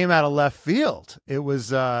just came out of left field. It was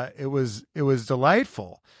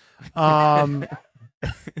delightful.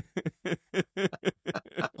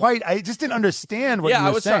 I just didn't understand what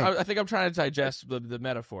you were saying. I think I'm trying to digest the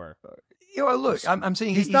metaphor. Look, I'm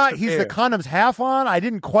saying he's the condoms half on. I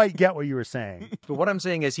didn't quite get what you were saying. But what I'm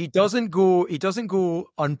saying is he doesn't go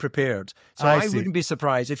unprepared. So I wouldn't be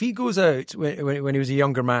surprised if he goes out when he was a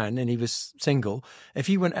younger man and he was single. If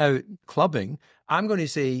he went out clubbing, I'm going to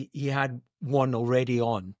say he had one already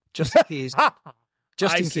on, just in case.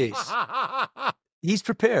 Just in case. He's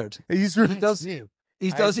prepared. He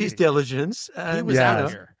does his diligence. He was out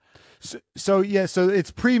here. So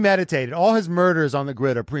it's premeditated. All his murders on the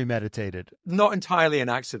grid are premeditated. Not entirely an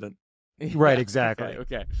accident. Right, exactly.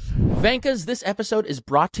 Okay. Vankas, this episode is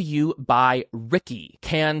brought to you by RIKI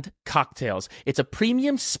Canned Cocktails. It's a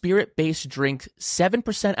premium spirit-based drink,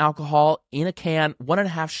 7% alcohol in a can,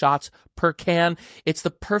 1.5 shots per can. It's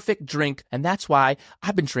the perfect drink, and that's why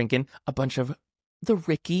I've been drinking a bunch of the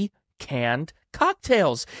RIKI canned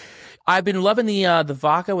cocktails. I've been loving the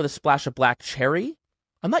vodka with a splash of black cherry.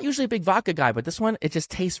 I'm not usually a big vodka guy, but this one, it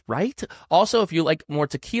just tastes right. Also, if you like more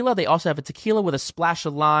tequila, they also have a tequila with a splash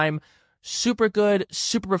of lime. Super good,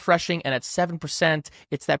 super refreshing, and at 7%,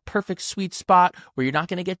 it's that perfect sweet spot where you're not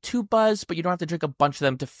going to get too buzzed, but you don't have to drink a bunch of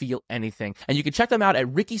them to feel anything. And you can check them out at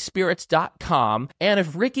rikispirits.com. And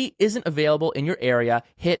if RIKI isn't available in your area,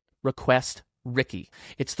 hit request RIKI.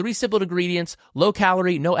 It's 3 simple ingredients, low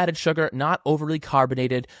calorie, no added sugar, not overly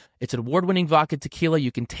carbonated. It's an award-winning vodka tequila.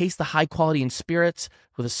 You can taste the high quality in spirits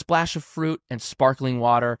with a splash of fruit and sparkling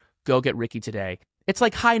water. Go get RIKI today. It's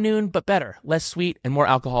like High Noon, but better, less sweet, and more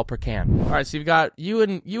alcohol per can. All right, so you've got you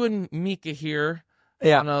and Mika here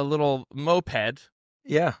on a little moped.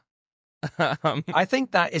 Yeah. I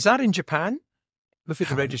think is that in Japan? Look at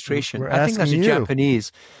the registration. I think that's in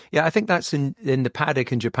Japanese. Yeah, I think that's in the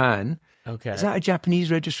paddock in Japan. Okay. Is that a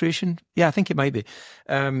Japanese registration? Yeah, I think it might be.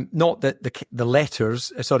 Not that the letters,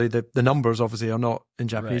 the numbers obviously are not in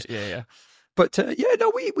Japanese. Right, yeah. But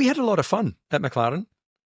we had a lot of fun at McLaren.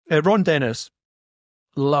 Ron Dennis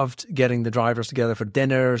loved getting the drivers together for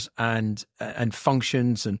dinners and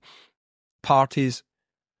functions and parties.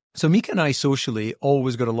 So Mika and I socially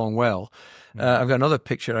always got along well. I've got another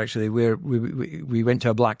picture actually where we went to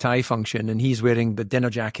a black tie function and he's wearing the dinner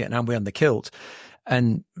jacket and I'm wearing the kilt.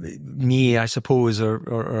 And me, I suppose,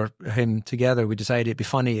 or him together, we decided it'd be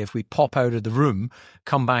funny if we pop out of the room,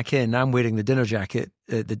 come back in, I'm wearing the dinner jacket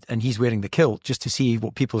and he's wearing the kilt just to see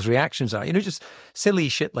what people's reactions are. Just silly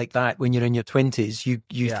shit like that when you're in your 20s.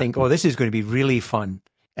 You think, oh, this is going to be really fun.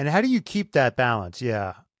 And how do you keep that balance?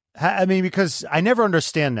 Yeah. I mean, because I never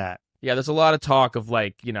understand that. Yeah, there's a lot of talk of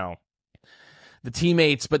the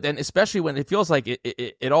teammates, but then especially when it feels like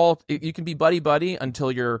you can be buddy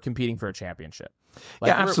until you're competing for a championship.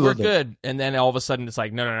 Yeah, absolutely. We're good, and then all of a sudden it's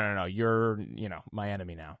like, no, you're my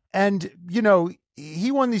enemy now. And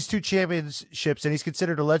he won these 2 championships, and he's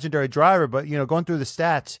considered a legendary driver. But going through the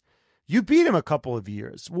stats, you beat him a couple of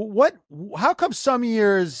years. How come some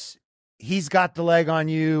years he's got the leg on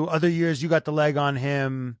you, other years you got the leg on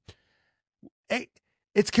him?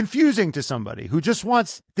 It's confusing to somebody who just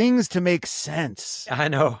wants things to make sense. I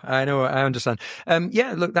know, I understand.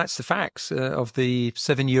 Look, that's the facts of the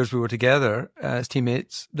 7 years we were together as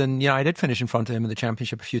teammates. Then, I did finish in front of him in the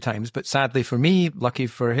championship a few times. But sadly for me, lucky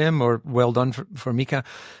for him, or well done for Mika,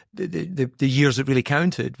 the years that really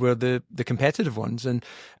counted were the competitive ones. And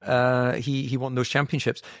he won those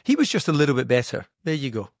championships. He was just a little bit better. There you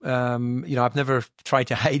go. I've never tried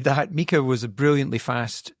to hide that. Mika was a brilliantly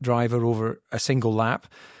fast driver over a single lap.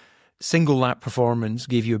 Single lap performance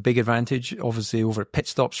gave you a big advantage, obviously, over pit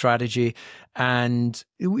stop strategy. And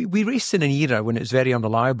we raced in an era when it was very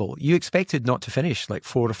unreliable. You expected not to finish like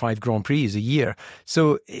 4 or 5 Grand Prix a year.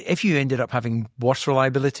 So if you ended up having worse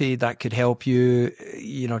reliability, that could help you.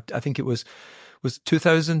 I think it was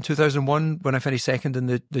 2000, 2001 when I finished second in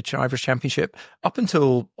the Drivers' Championship. Up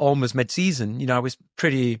until almost mid-season, I was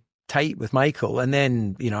pretty tight with Michael, and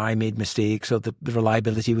then I made mistakes, so the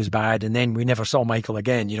reliability was bad, and then we never saw Michael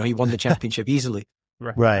again. He won the championship easily.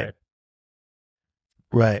 Right.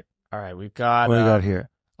 All right, we've got what do we got here?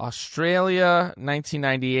 Australia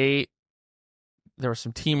 1998. There were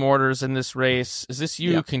some team orders in this race. Is this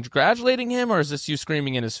you congratulating him, or is this you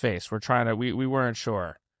screaming in his face? We weren't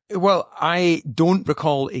sure. Well, I don't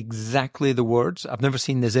recall exactly the words. I've never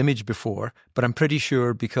seen this image before, but I'm pretty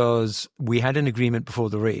sure because we had an agreement before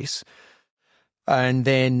the race. And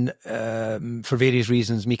then for various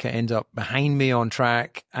reasons, Mika ended up behind me on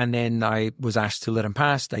track. And then I was asked to let him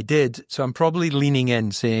past. I did. So I'm probably leaning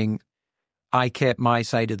in saying I kept my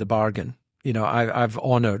side of the bargain. I've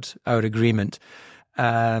honored our agreement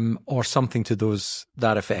or something to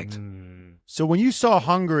that effect. So when you saw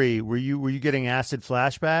Hungary, were you getting acid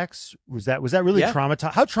flashbacks? Was that really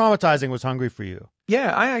traumatizing? How traumatizing was Hungary for you?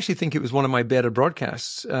 Yeah, I actually think it was one of my better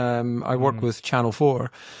broadcasts. I work with Channel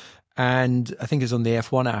 4, and I think it's on the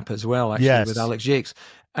F1 app as well, actually, with Alex Jakes.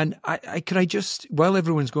 And while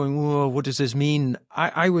everyone's going, oh, what does this mean?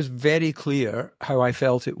 I was very clear how I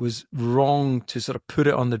felt it was wrong to sort of put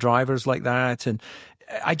it on the drivers like that. And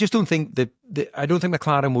I just don't think I don't think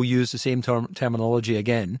McLaren will use the same terminology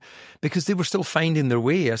again, because they were still finding their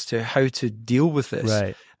way as to how to deal with this.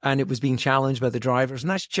 Right. And it was being challenged by the drivers. And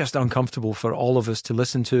that's just uncomfortable for all of us to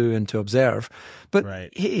listen to and to observe. But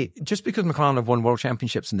hey, just because McLaren have won world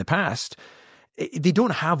championships in the past, they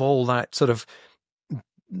don't have all that sort of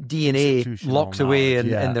DNA locked away in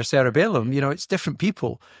their cerebellum. It's different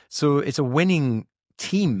people. So it's a winning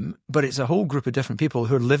team, but it's a whole group of different people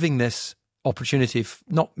who are living this opportunity,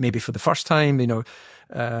 not maybe for the first time.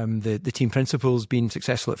 The team principal's been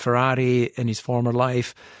successful at Ferrari in his former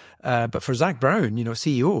life. But for Zach Brown,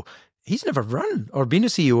 CEO, he's never run or been a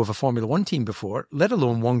CEO of a Formula One team before, let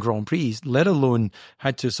alone won Grand Prix, let alone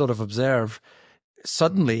had to sort of observe.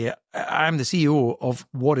 Suddenly, I'm the CEO of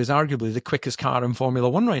what is arguably the quickest car in Formula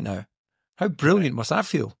One right now. How brilliant must that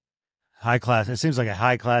feel? High class. It seems like a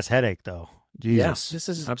high class headache, though. Jesus. This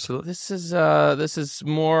is absolutely. This is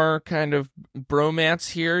more kind of bromance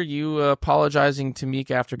here. You apologizing to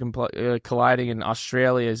Mika after colliding in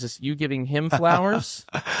Australia. Is this you giving him flowers?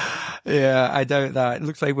 Yeah, I doubt that. It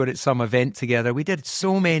looks like we're at some event together. We did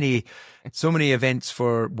so many events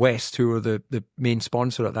for West, who were the main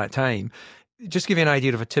sponsor at that time. Just give you an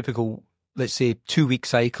idea of a typical, let's say, 2-week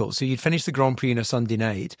cycle. So you'd finish the Grand Prix on a Sunday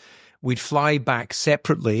night. We'd fly back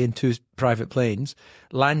separately in 2 private planes,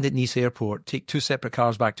 land at Nice Airport, take 2 separate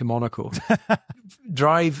cars back to Monaco,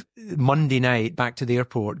 drive Monday night back to the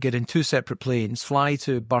airport, get in 2 separate planes, fly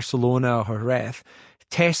to Barcelona or Jerez,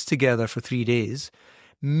 test together for 3 days,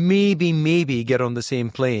 maybe get on the same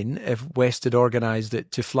plane if West had organised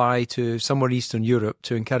it to fly to somewhere Eastern Europe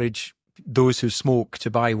to encourage those who smoke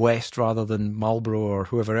to buy West rather than Marlboro or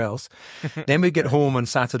whoever else. Then we get home on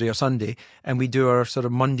Saturday or Sunday and we do our sort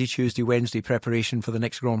of Monday, Tuesday, Wednesday preparation for the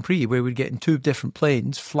next Grand Prix, where we'd get in 2 different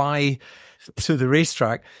planes, fly to the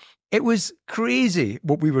racetrack. It was crazy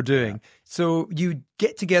what we were doing. Yeah. So you'd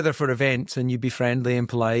get together for events and you'd be friendly and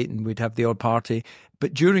polite and we'd have the odd party.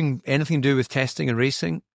 But during anything to do with testing and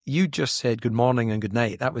racing, you just said good morning and good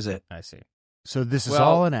night. That was it. I see. So this is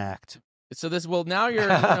all an act. So now you're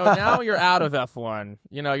now you're out of F1.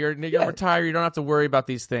 You're retired. You don't have to worry about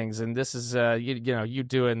these things. And this is you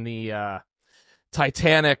doing the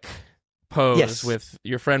Titanic pose with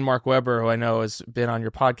your friend Mark Webber, who I know has been on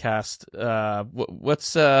your podcast.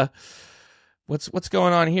 What's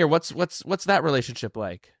going on here? What's that relationship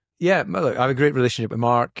like? Yeah, look, I have a great relationship with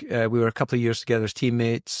Mark. We were a couple of years together as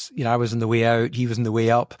teammates. I was on the way out, he was on the way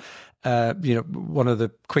up. One of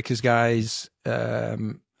the quickest guys.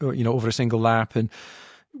 Over a single lap, and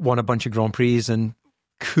won a bunch of Grand Prix and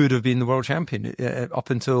could have been the world champion up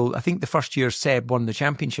until, I think, the first year Seb won the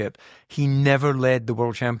championship. He never led the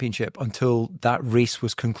world championship until that race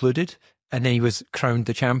was concluded, and then he was crowned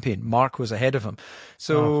the champion. Mark was ahead of him.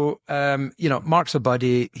 So, Mark's a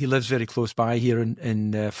buddy. He lives very close by here in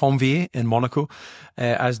Fontvieille in Monaco,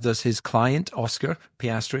 as does his client, Oscar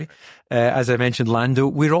Piastri. As I mentioned, Lando.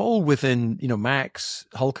 We're all within, Max,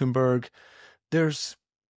 Hulkenberg. There's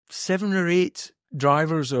 7 or 8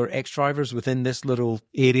 drivers or ex-drivers within this little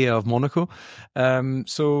area of Monaco.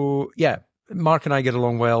 So, Mark and I get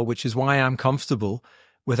along well, which is why I'm comfortable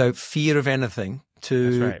without fear of anything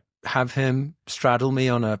to have him straddle me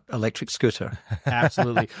on an electric scooter.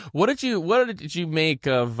 Absolutely. What did you make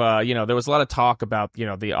of, there was a lot of talk about,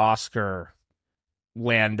 the Oscar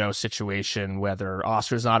Lando situation, whether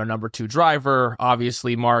Oscar's not a number 2 driver.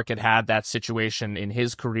 Obviously, Mark had that situation in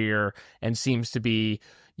his career and seems to be,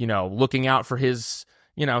 looking out for his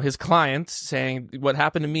clients, saying what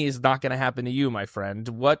happened to me is not going to happen to you, my friend.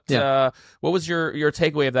 What was your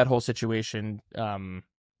takeaway of that whole situation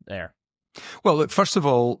there? Well, look, first of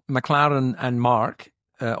all, McLaren and Mark,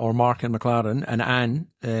 or Mark and McLaren, and Anne,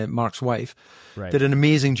 Mark's wife, did an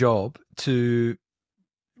amazing job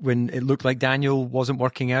when it looked like Daniel wasn't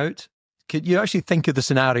working out. Could you actually think of the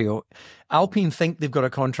scenario? Alpine think they've got a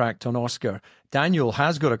contract on Oscar. Daniel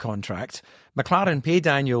has got a contract. McLaren pay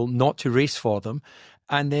Daniel not to race for them.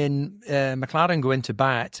 And then McLaren go into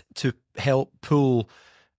bat to help pull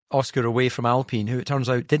Oscar away from Alpine, who it turns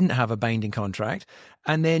out didn't have a binding contract.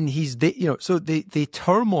 And then so the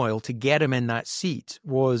turmoil to get him in that seat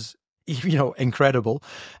was, incredible.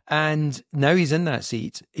 And now he's in that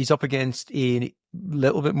seat. He's up against a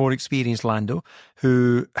little bit more experienced Lando,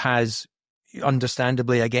 who has,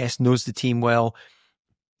 understandably, I guess, knows the team well,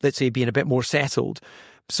 let's say, being a bit more settled.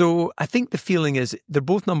 So I think the feeling is they're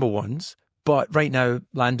both number 1s, but right now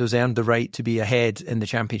Lando's earned the right to be ahead in the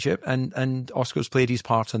championship, and Oscar's played his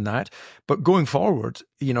part in that. But going forward,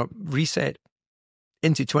 reset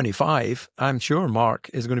into 25, I'm sure Mark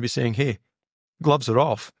is going to be saying, hey, gloves are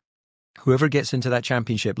off. Whoever gets into that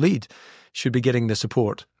championship lead should be getting the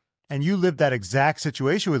support. And you lived that exact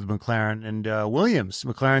situation with McLaren and Williams.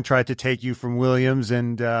 McLaren tried to take you from Williams,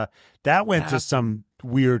 and that went to some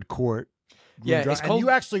weird court. Yeah, and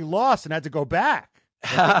you actually lost and had to go back.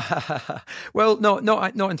 Well, no,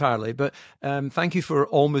 not entirely, but thank you for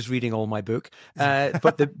almost reading all my book.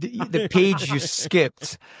 But the page you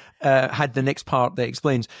skipped had the next part that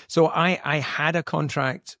explains. So I had a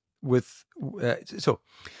contract with, so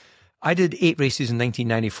I did 8 races in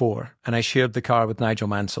 1994, and I shared the car with Nigel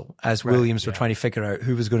Mansell as Williams were trying to figure out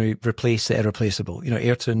who was going to replace the irreplaceable.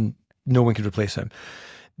 Ayrton, no one could replace him.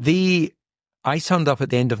 I turned up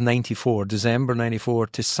at the end of 94, December 94,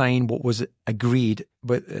 to sign what was agreed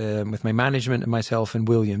with my management and myself and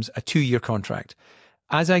Williams, a 2-year contract.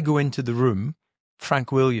 As I go into the room,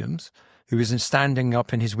 Frank Williams, who was standing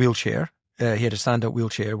up in his wheelchair, he had a stand-up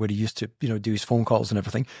wheelchair where he used to, do his phone calls and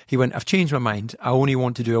everything. He went, "I've changed my mind. I only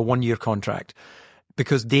want to do a 1-year contract,"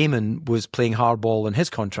 because Damon was playing hardball in his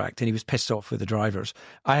contract and he was pissed off with the drivers.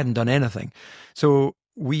 I hadn't done anything. So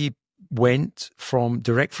we went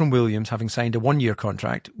direct from Williams, having signed a 1-year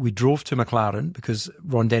contract. We drove to McLaren because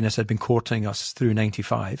Ron Dennis had been courting us through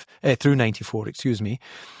 94,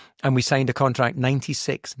 and we signed a contract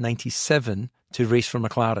 96, 97 to race for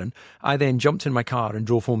McLaren. I then jumped in my car and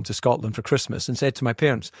drove home to Scotland for Christmas and said to my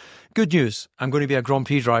parents, "Good news, I'm going to be a Grand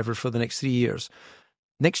Prix driver for the next 3 years.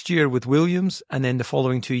 Next year with Williams, and then the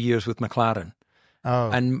following 2 years with McLaren."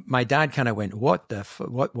 Oh. And my dad kind of went, what?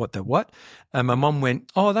 And my mum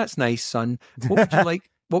went, "Oh, that's nice, son. What would you like?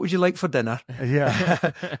 What would you like for dinner?"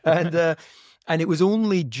 Yeah. and it was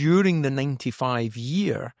only during the 95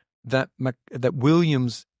 year that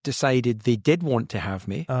Williams decided they did want to have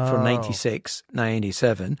me for 96,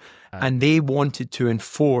 97, and they wanted to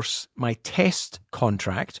enforce my test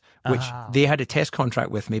contract, which they had a test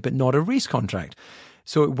contract with me, but not a race contract.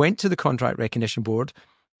 So it went to the Contract Recognition Board.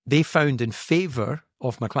 They found in favour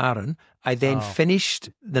of McLaren. I then finished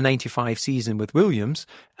the 95 season with Williams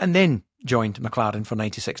and then joined McLaren for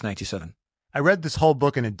 96, 97. I read this whole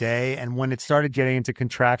book in a day, and when it started getting into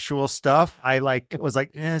contractual stuff, I was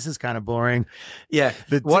like, this is kind of boring. Yeah,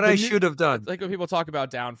 I should have done. Like when people talk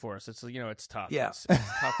about downforce, it's it's tough. Yeah, it's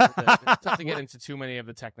tough to get into too many of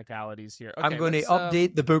the technicalities here. Okay, I'm going to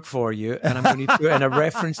update the book for you, and I'm going to put in a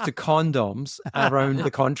reference to condoms around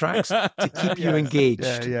the contracts to keep you engaged.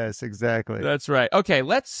 Yeah, yes, exactly. That's right. Okay,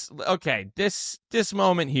 this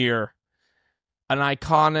moment here, an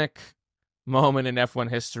iconic moment in F1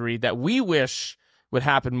 history that we wish would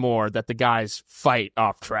happen more, that the guys fight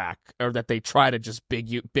off track or that they try to just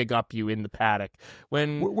big up you in the paddock.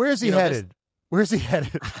 Where's he headed? Where's he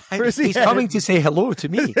headed? He's coming to say hello to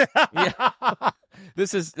me. Yeah.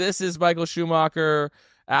 This is Michael Schumacher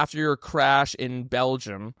after your crash in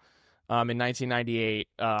Belgium in 1998.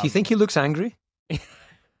 Do you think he looks angry?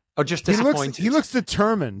 Or just disappointed? He looks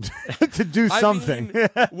determined to do something.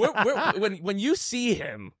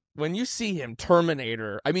 When you see him,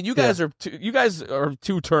 Terminator. I mean, you guys are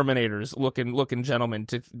two Terminators looking gentlemen,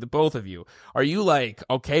 to the both of you. Are you like,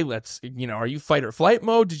 okay, let's, are you fight or flight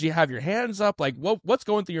mode? Did you have your hands up? Like, what's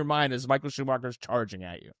going through your mind as Michael Schumacher's charging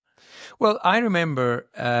at you? Well, I remember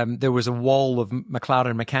there was a wall of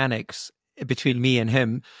McLaren mechanics between me and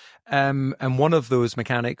him. And one of those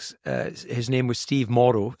mechanics, his name was Steve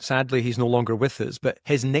Morrow. Sadly, he's no longer with us, but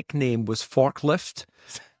his nickname was Forklift.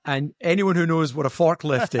 And anyone who knows what a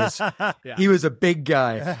forklift is, he was a big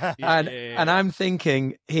guy. And I'm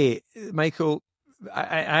thinking, hey, Michael,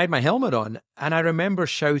 I had my helmet on, and I remember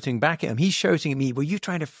shouting back at him. He's shouting at me, "Were you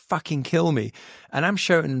trying to fucking kill me?" And I'm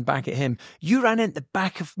shouting back at him, "You ran into the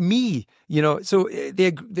back of me." So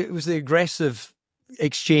it was the aggressive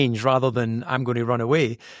exchange rather than I'm going to run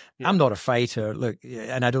away. Yeah. I'm not a fighter, look,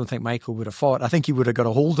 and I don't think Michael would have fought. I think he would have got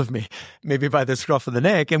a hold of me, maybe by the scruff of the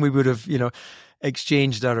neck, and we would have,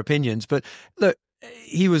 exchanged our opinions. But look,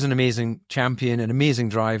 he was an amazing champion, an amazing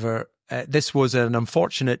driver. This was an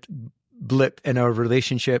unfortunate blip in our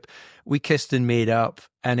relationship. We kissed and made up,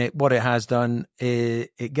 and what it has done,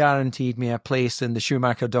 it guaranteed me a place in the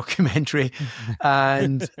Schumacher documentary,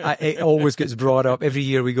 and it always gets brought up every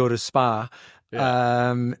year we go to Spa.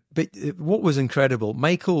 Yeah. But what was incredible,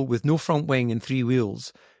 Michael, with no front wing and 3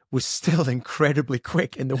 wheels, was still incredibly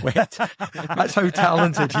quick in the wet. That's how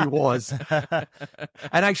talented he was. And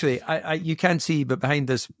actually, you can't see, but behind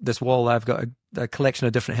this wall, I've got a collection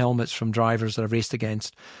of different helmets from drivers that I've raced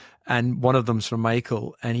against. And one of them's from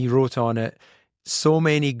Michael. And he wrote on it, "So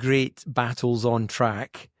many great battles on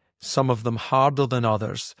track, some of them harder than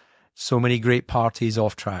others. So many great parties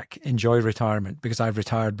off track. Enjoy retirement," because I've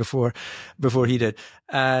retired before he did.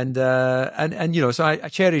 And so I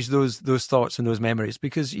cherish those thoughts and those memories,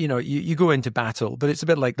 because, you go into battle, but it's a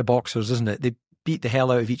bit like the boxers, isn't it? They beat the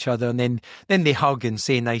hell out of each other, and then they hug and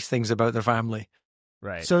say nice things about their family.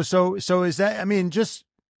 Right. So is that, I mean, just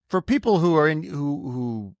for people who are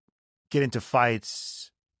who get into fights,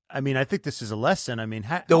 I mean, I think this is a lesson. I mean,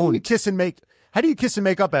 how do you kiss and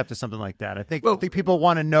make up after something like that? I think people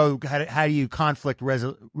want to know how do you conflict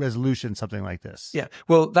resolution something like this. Yeah.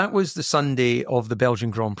 Well, that was the Sunday of the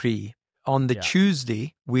Belgian Grand Prix. On the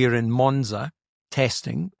Tuesday, we're in Monza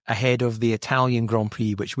testing ahead of the Italian Grand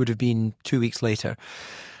Prix, which would have been 2 weeks later.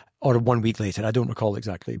 Or 1 week later, I don't recall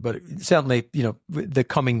exactly, but certainly, the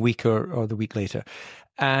coming week or the week later.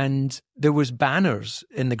 And there was banners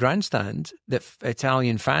in the grandstand that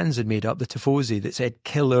Italian fans had made up, the Tifosi, that said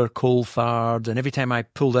 "Killer Coulthard." And every time I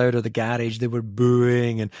pulled out of the garage, they were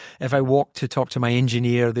booing. And if I walked to talk to my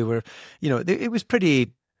engineer, they were, it was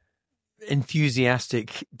pretty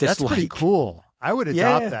enthusiastic dislike. That's pretty cool. I would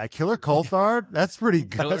adopt that. Killer Coulthard. That's pretty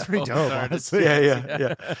good. That's pretty dope, honestly.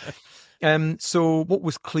 Yeah. So what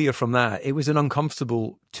was clear from that, it was an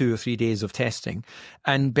uncomfortable 2 or 3 days of testing.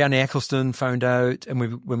 And Bernie Ecclestone found out,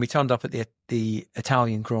 and when we turned up at the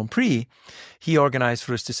Italian Grand Prix, he organised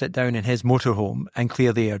for us to sit down in his motorhome and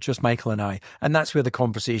clear the air, just Michael and I. And that's where the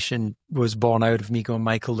conversation was born out of me going,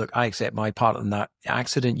 Michael, look, I accept my part in that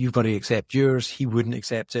accident. You've got to accept yours. He wouldn't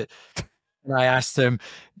accept it. And I asked him,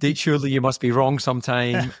 surely you must be wrong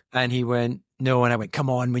sometime. And he went, no. And I went, come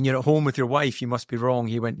on, when you're at home with your wife, you must be wrong.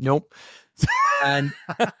 He went, nope. And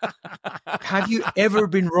have you ever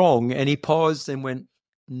been wrong? And he paused and went,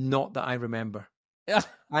 not that I remember. Yeah.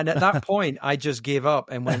 And at that point, I just gave up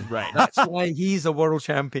and went, right, that's why he's a world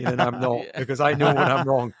champion and I'm not, because I know when I'm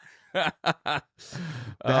wrong. That's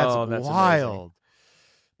wild. Amazing.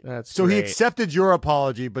 That's so great. He accepted your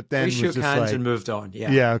apology, but then we shook hands and moved on.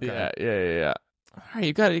 Yeah. Okay. Yeah. All right,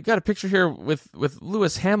 you got a picture here with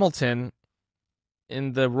Lewis Hamilton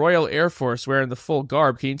in the Royal Air Force wearing the full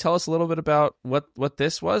garb. Can you tell us a little bit about what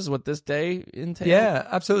this was, what this day entailed? Yeah,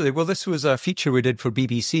 absolutely. Well, this was a feature we did for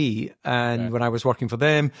BBC, and when I was working for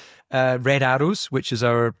them, Red Arrows, which is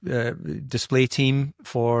our display team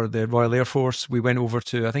for the Royal Air Force, we went over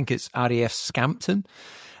to, I think it's RAF Scampton.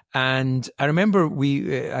 And I remember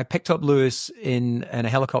I picked up Lewis in a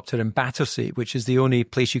helicopter in Battersea, which is the only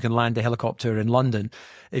place you can land a helicopter in London.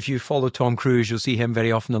 If you follow Tom Cruise, you'll see him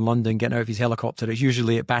very often in London getting out of his helicopter. It's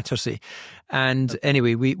usually at Battersea. And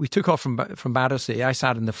anyway, we took off from Battersea. I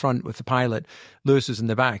sat in the front with the pilot. Lewis was in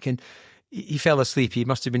the back. And he fell asleep. He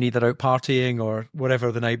must have been either out partying or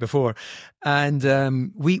whatever the night before.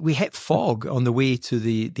 And we hit fog on the way to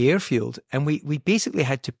the airfield. And we basically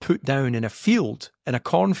had to put down in a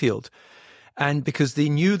cornfield. And because they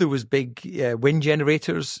knew there was big wind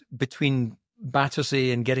generators between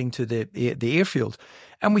Battersea and getting to the airfield.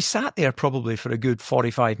 And we sat there probably for a good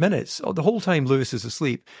 45 minutes. The whole time Lewis is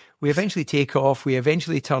asleep. We eventually take off. We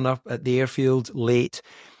eventually turn up at the airfield late.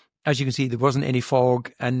 As you can see, there wasn't any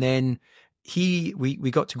fog. And then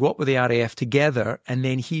we got to go up with the RAF together, and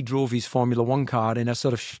then he drove his Formula One car in a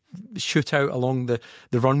sort of shootout along the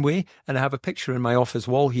runway. And I have a picture in my office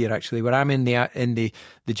wall here, actually, where I'm in the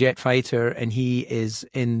jet fighter and he is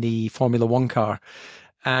in the Formula One car.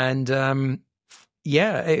 And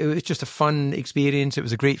it was just a fun experience. It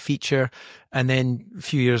was a great feature. And then a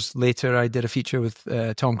few years later, I did a feature with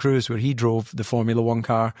Tom Cruise where he drove the Formula One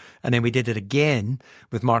car. And then we did it again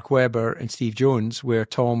with Mark Webber and Steve Jones, where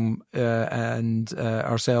Tom and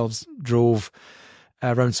ourselves drove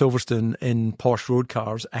around Silverstone in Porsche road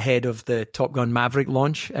cars ahead of the Top Gun Maverick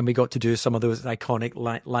launch. And we got to do some of those iconic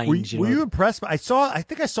lines. Were you impressed? I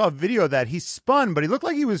think I saw a video that he spun, but he looked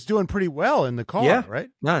like he was doing pretty well in the car, right?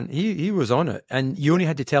 Man, he was on it. And you only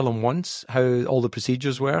had to tell him once how all the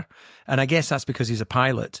procedures were. And I guess that's because he's a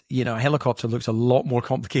pilot. A helicopter looks a lot more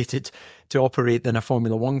complicated to operate than a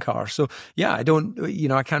Formula One car. So yeah, I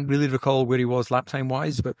can't really recall where he was lap time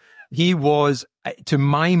wise, but he was, to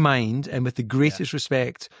my mind, and with the greatest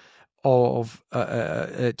respect of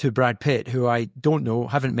to Brad Pitt, who I don't know,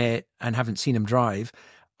 haven't met, and haven't seen him drive,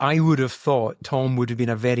 I would have thought Tom would have been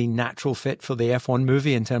a very natural fit for the F1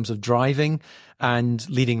 movie in terms of driving and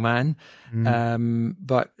leading man.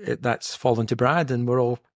 But that's fallen to Brad, and we're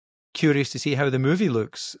all curious to see how the movie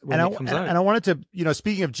looks when it comes out. And I wanted to,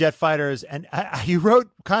 speaking of jet fighters, and you wrote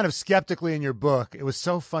kind of skeptically in your book, it was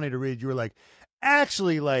so funny to read. You were like,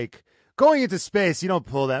 actually, like, going into space, you don't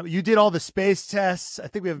pull that. You did all the space tests. I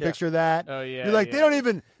think we have a picture of that. Oh yeah. You're like, they don't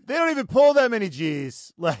even pull that many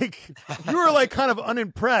G's. Like, you were like kind of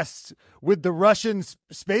unimpressed with the Russian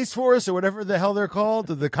Space Force or whatever the hell they're called,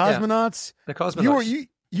 the cosmonauts. The cosmonauts.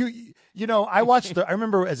 I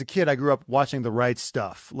remember as a kid, I grew up watching the right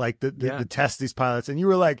stuff, like the tests, these pilots, and you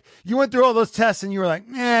were like, you went through all those tests and you were like,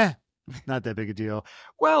 not that big a deal.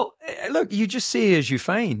 Well, look, you just say as you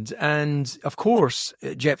find. And of course,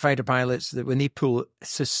 jet fighter pilots, that when they pull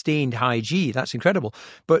sustained high G, that's incredible.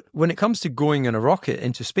 But when it comes to going in a rocket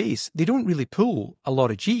into space, they don't really pull a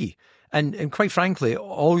lot of G. And quite frankly,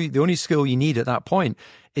 the only skill you need at that point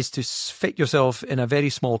is to fit yourself in a very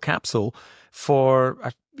small capsule for,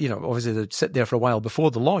 obviously they sit there for a while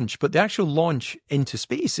before the launch, but the actual launch into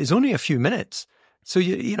space is only a few minutes. So,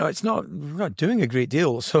 we're not doing a great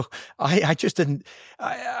deal. So I just didn't,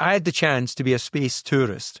 I had the chance to be a space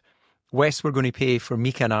tourist. West were going to pay for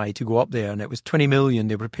Mika and I to go up there, and it was 20 million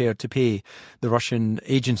they were prepared to pay the Russian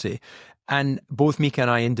agency. And both Mika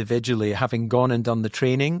and I individually, having gone and done the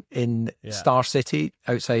training in Star City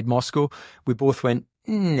outside Moscow, we both went,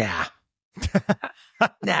 nah,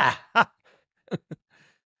 nah.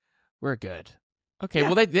 We're good. Okay,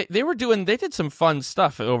 well, they did some fun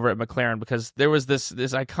stuff over at McLaren, because there was this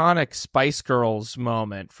iconic Spice Girls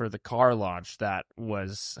moment for the car launch that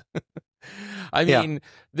was, I mean,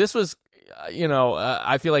 this was,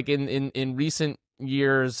 I feel like in recent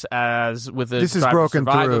years, as with the this is broken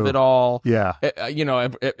survive through of it all,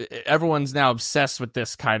 everyone's now obsessed with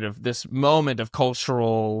this moment of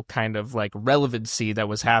cultural kind of like relevancy that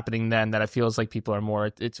was happening then, that it feels like people are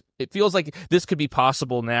more, it feels like this could be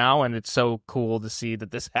possible now, and it's so cool to see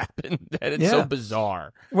that this happened, and it's so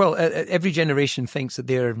bizarre. Well, every generation thinks that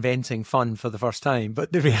they're inventing fun for the first time,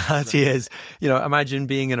 but the reality is, imagine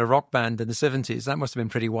being in a rock band in the 70s. That must have been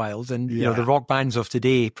pretty wild. And the rock bands of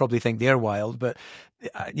today probably think they're wild, but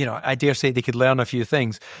I dare say they could learn a few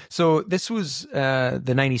things. So this was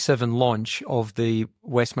the 97 launch of the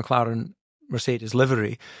West McLaren Mercedes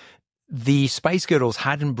livery. The Spice Girls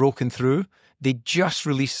hadn't broken through. They just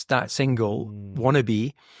released that single,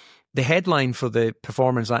 Wannabe. The headline for the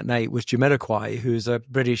performance that night was Jamiroquai, who's a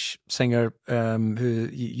British singer who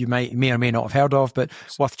you may or may not have heard of, but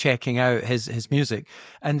worth checking out his music.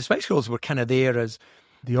 And the Spice Girls were kind of there as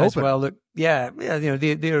well. Look,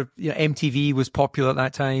 MTV was popular at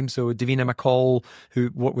that time. So Davina McCall,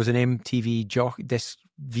 what was an MTV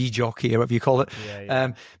jockey or whatever you call it.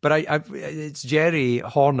 But it's Jerry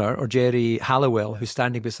Horner or Jerry Halliwell who's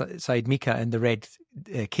standing beside Mika in the red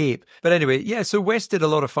cape. But anyway, so West did a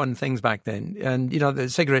lot of fun things back then. And, the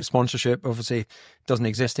cigarette sponsorship obviously doesn't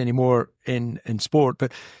exist anymore in sport,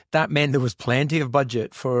 but that meant there was plenty of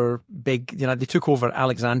budget for big, they took over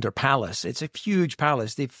Alexander Palace. It's a huge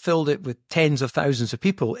palace. They filled it with tens of thousands of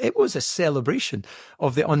people. It was a celebration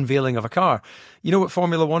of the unveiling of a car. You know what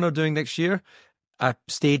Formula One are doing next year? A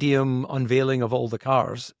stadium unveiling of all the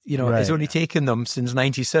cars. It's only taken them since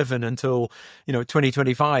 97 until,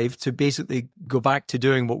 2025 to basically go back to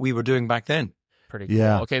doing what we were doing back then. Pretty cool.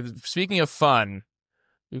 Yeah. Okay, speaking of fun,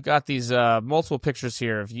 we've got these multiple pictures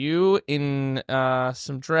here of you in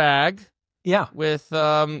some drag. Yeah. With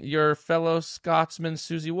your fellow Scotsman,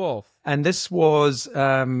 Susie Wolf. And this was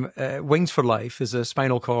Wings for Life is a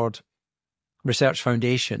spinal cord research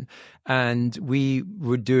foundation, and we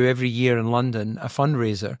would do every year in London a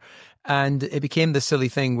fundraiser, and it became this silly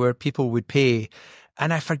thing where people would pay,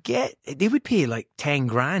 and I forget, they would pay like 10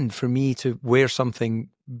 grand for me to wear something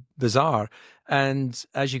bizarre, and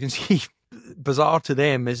as you can see, bizarre to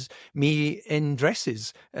them is me in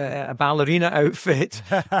dresses, a ballerina outfit,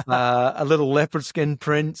 a little leopard skin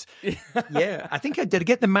print. Yeah, I think I did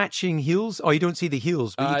get the matching heels. Oh, you don't see the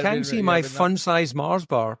heels, but you can see my fun-size Mars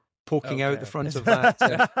bar poking out the front of that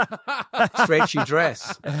stretchy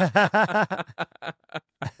dress.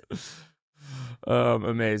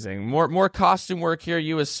 Amazing. More costume work here.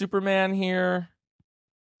 You as Superman here.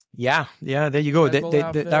 Yeah. There you go.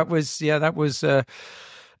 That was a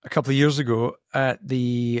couple of years ago at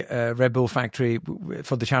the Red Bull factory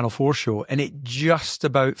for the Channel 4 show, and it just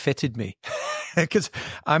about fitted me because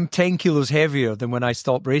I'm 10 kilos heavier than when I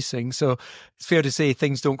stopped racing. So it's fair to say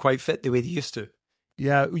things don't quite fit the way they used to.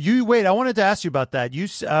 Yeah, I wanted to ask you about that.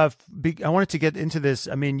 I wanted to get into this.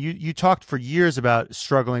 I mean, you talked for years about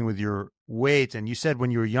struggling with your weight, and you said when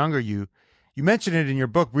you were younger, you mentioned it in your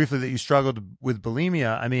book briefly that you struggled with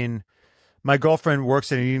bulimia. I mean, my girlfriend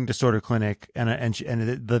works at an eating disorder clinic, and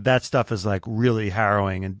that stuff is like really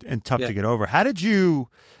harrowing and tough to get over. How did you,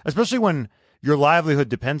 especially when your livelihood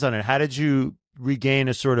depends on it, how did you regain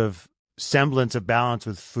a sort of semblance of balance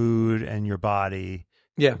with food and your body?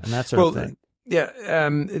 Yeah, and that sort of thing. Yeah,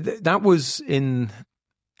 that was I'd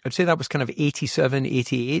say that was kind of 87,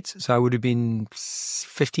 88. So I would have been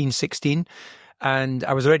 15, 16. And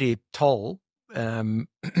I was already tall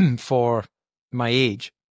for my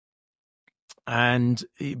age. And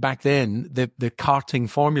back then, the karting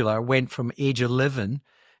formula went from age 11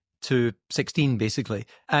 to 16 basically.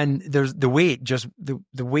 And there's the weight, just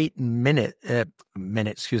the weight limit that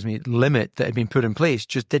had been put in place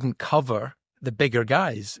just didn't cover the bigger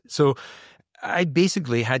guys. So I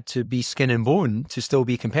basically had to be skin and bone to still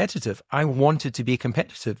be competitive. I wanted to be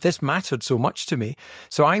competitive. This mattered so much to me.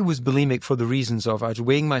 So I was bulimic for the reasons of I was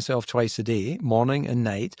weighing myself twice a day, morning and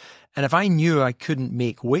night. And if I knew I couldn't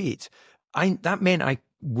make weight, that meant I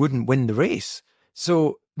wouldn't win the race.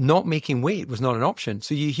 So not making weight was not an option.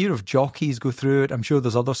 So you hear of jockeys go through it. I'm sure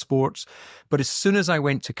there's other sports. But as soon as I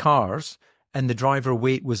went to cars and the driver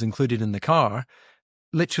weight was included in the car,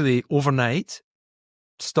 literally overnight,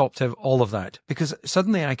 stopped all of that, because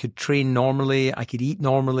suddenly I could train normally, I could eat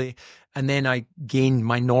normally, and then I gained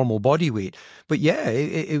my normal body weight. But yeah,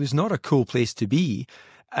 it was not a cool place to be.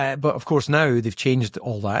 But of course now they've changed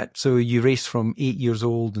all that. So you race from 8 years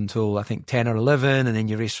old until I think 10 or 11, and then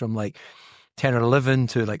you race from like 10 or 11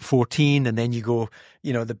 to like 14, and then you go,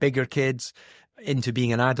 the bigger kids into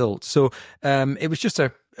being an adult. So it was just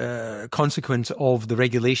a consequence of the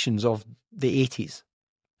regulations of the 80s.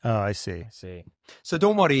 Oh, I see. So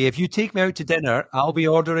don't worry. If you take me out to dinner, I'll be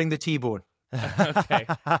ordering the T-bone. Okay.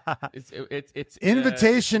 It's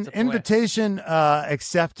invitation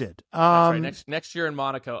accepted. That's right. Next year in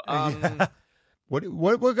Monaco. What?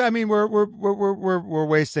 I mean, we're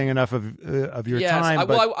wasting enough of your time.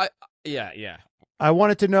 Yeah. I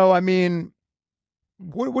wanted to know. I mean,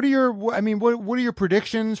 what are your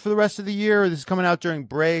predictions for the rest of the year? This is coming out during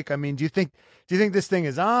break. I mean, do you think this thing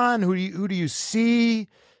is on? Who do you see?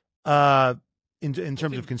 In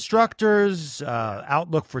terms of constructors,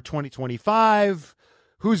 outlook for 2025,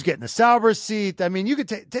 who's getting the Sauber seat? I mean, you could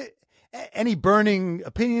take any burning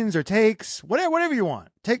opinions or takes, whatever you want.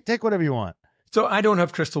 Take whatever you want. So I don't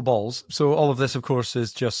have crystal balls. So all of this, of course,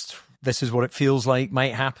 is just, this is what it feels like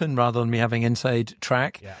might happen rather than me having inside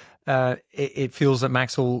track. Yeah. It feels that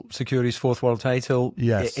Max will secure his fourth world title.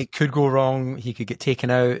 Yes. It could go wrong. He could get taken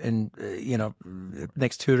out in,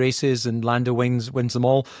 next two races, and Lando wins them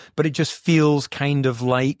all. But it just feels kind of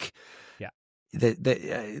like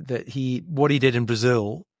that what he did in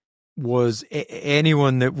Brazil was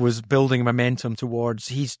anyone that was building momentum towards,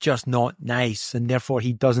 he's just not nice, and therefore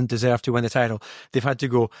he doesn't deserve to win the title. They've had to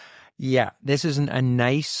go, this isn't a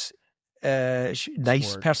nice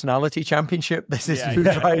personality champmpampionship. This is who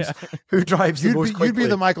drives the most quickly. You'd be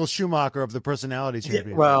the Michael Schumacher of the personality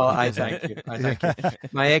championship. Well, I thank you.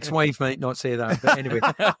 My ex-wife might not say that, but anyway.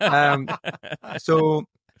 So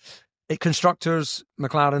constructors,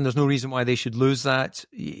 McLaren, there's no reason why they should lose that.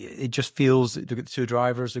 It just feels they've got the two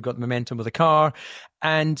drivers, they've got the momentum of the car.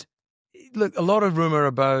 And look, a lot of rumor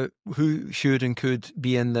about who should and could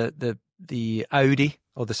be in the Audi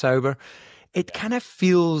or the Sauber. It kind of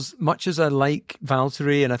feels, much as I like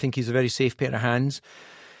Valtteri, and I think he's a very safe pair of hands,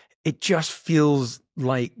 it just feels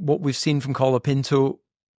like what we've seen from Colapinto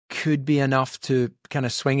could be enough to kind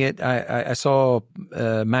of swing it. I saw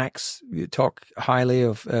Max talk highly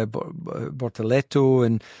of Bortoleto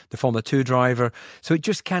and the Formula 2 driver. So it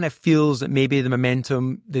just kind of feels that maybe the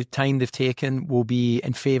momentum, the time they've taken will be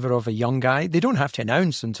in favour of a young guy. They don't have to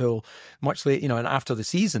announce until much late, and after the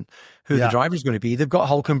season, who the driver's going to be. They've got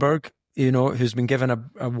Hülkenberg, who's been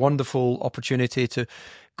given a wonderful opportunity to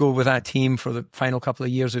go with that team for the final couple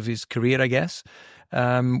of years of his career, I guess.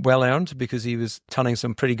 Well earned, because he was turning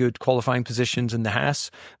some pretty good qualifying positions in the Haas,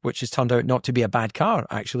 which has turned out not to be a bad car,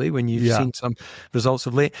 actually, when you've seen some results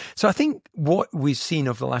of late. So I think what we've seen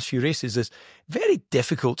of the last few races is very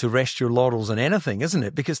difficult to rest your laurels on anything, isn't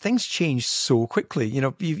it? Because things change so quickly.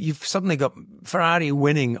 You've suddenly got Ferrari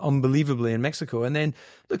winning unbelievably in Mexico, and then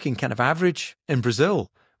looking kind of average in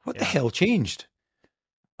Brazil. What the hell changed?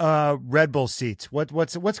 Red Bull seats.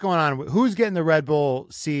 What's going on? Who's getting the Red Bull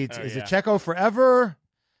seats? Is it Checo forever?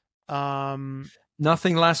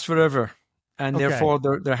 Nothing lasts forever, and therefore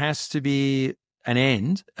there has to be an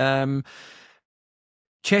end.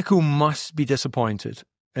 Checo must be disappointed,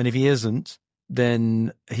 and if he isn't,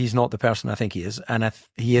 then he's not the person I think he is, and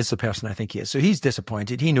he is the person I think he is. So he's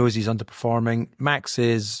disappointed. He knows he's underperforming. Max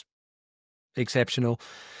is exceptional,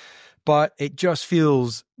 but it just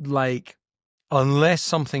feels like, unless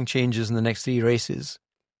something changes in the next three races,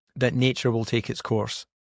 that nature will take its course.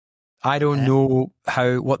 I don't know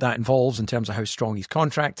what that involves in terms of how strong his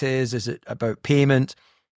contract is. Is it about payment?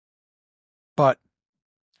 But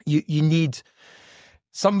you need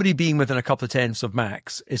somebody being within a couple of tenths of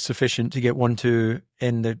Max is sufficient to get 1-2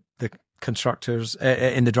 in the constructors,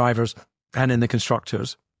 in the drivers, and in the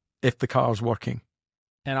constructors if the car's working.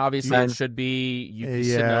 And obviously it should be Yuki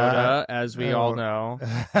Tsunoda, as we all know.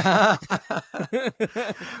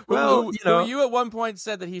 Well, you at one point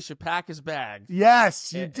said that he should pack his bags.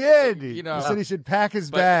 Yes, you did. You know, said he should pack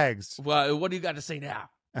his bags. Well, what do you got to say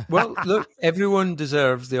now? Well, look, everyone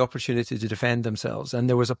deserves the opportunity to defend themselves. And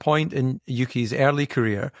there was a point in Yuki's early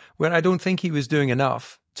career where I don't think he was doing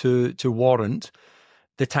enough to warrant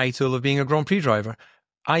the title of being a Grand Prix driver.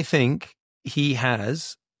 I think he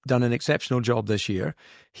has done an exceptional job this year.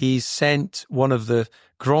 He's sent one of the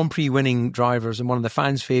Grand Prix winning drivers and one of the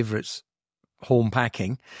fans' favourites home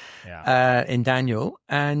packing in Daniel.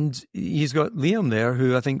 And he's got Liam there,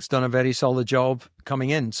 who I think's done a very solid job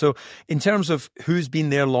coming in. So in terms of who's been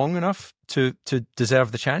there long enough to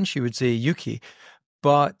deserve the chance, you would say Yuki.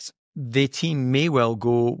 But the team may well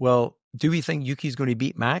go, well, do we think Yuki's going to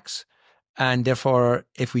beat Max? And therefore,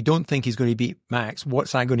 if we don't think he's going to beat Max,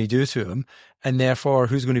 what's that going to do to him? And therefore,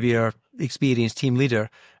 who's going to be our experienced team leader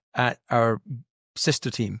at our sister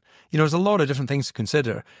team? There's a lot of different things to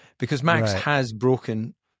consider because Max has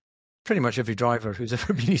broken pretty much every driver who's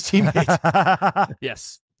ever been his teammate.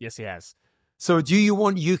 Yes, he has. So do you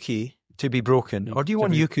want Yuki to be broken, or do you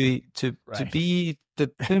want Yuki to be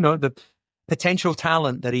the potential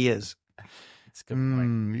talent that he is? It's a good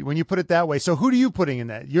point. When you put it that way, so who are you putting in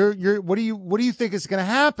that? What do you think is going to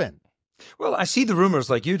happen? Well, I see the rumors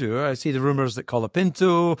like you do. I see the rumors that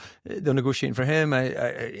Colapinto, they're negotiating for him.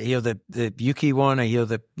 I hear the Yuki one. I hear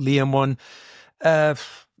the Liam one.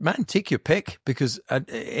 Man, take your pick, because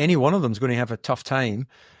any one of them is going to have a tough time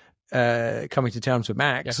coming to terms with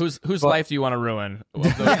Max. Yeah, whose life do you want to ruin? Well,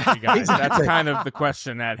 those two guys. Exactly. That's kind of the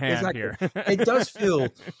question at hand here. It does feel,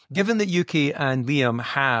 given that Yuki and Liam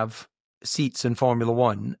have seats in Formula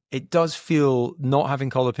One, it does feel not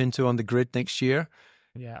having Colapinto on the grid next year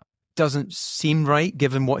doesn't seem right,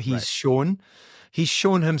 given what he's shown. He's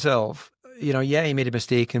shown himself, he made a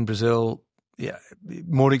mistake in Brazil. Yeah,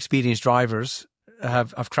 more experienced drivers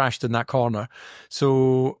have crashed in that corner,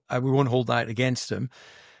 so we won't hold that against him.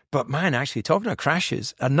 But man, actually, talking about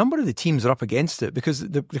crashes, a number of the teams are up against it because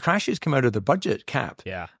the crashes come out of the budget cap.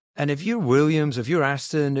 Yeah. And if you're Williams, if you're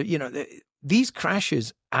Aston, these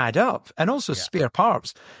crashes add up, and also spare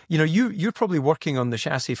parts. You're probably working on the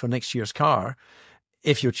chassis for next year's car.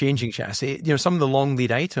 If you're changing chassis, some of the long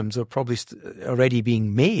lead items are probably already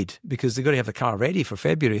being made because they've got to have the car ready for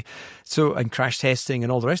February. So, and crash testing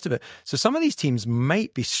and all the rest of it. So some of these teams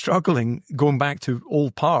might be struggling going back to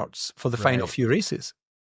old parts for the final few races.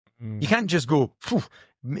 You can't just go,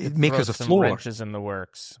 make us a floor. Wrenches in the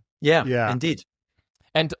works. Yeah, indeed.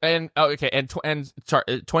 And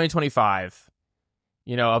 2025,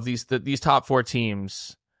 of these top four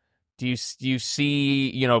teams, do you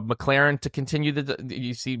see McLaren to continue do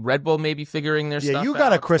you see Red Bull maybe figuring their stuff out? You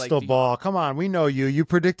got a crystal ball. Come on, we know you. You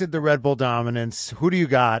predicted the Red Bull dominance. Who do you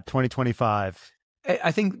got 2025?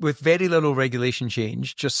 I think with very little regulation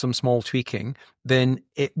change, just some small tweaking, then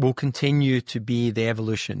it will continue to be the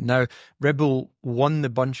evolution. Now, Red Bull won the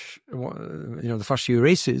bunch, the first few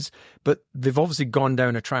races, but they've obviously gone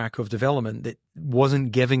down a track of development that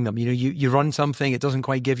wasn't giving them. You run something, it doesn't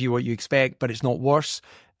quite give you what you expect, but it's not worse.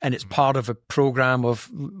 And it's part of a program of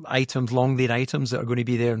items, long lead items that are going to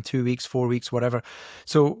be there in 2 weeks, 4 weeks, whatever.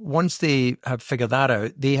 So once they have figured that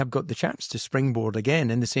out, they have got the chance to springboard again,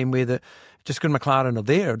 in the same way that just because McLaren are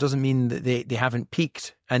there doesn't mean that they haven't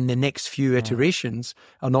peaked and the next few iterations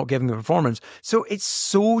are not giving the performance. So it's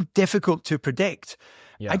so difficult to predict.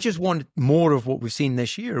 Yeah. I just want more of what we've seen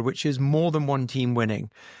this year, which is more than one team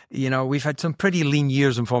winning. We've had some pretty lean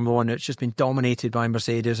years in Formula One. It's just been dominated by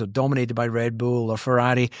Mercedes or dominated by Red Bull or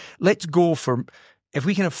Ferrari. Let's go for, if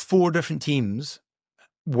we can have 4 different teams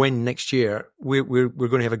win next year, we're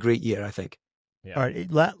going to have a great year, I think. Yeah. All right.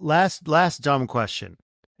 Last dumb question,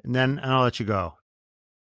 and I'll let you go.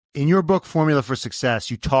 In your book, Formula for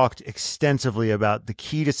Success, you talked extensively about the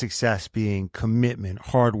key to success being commitment,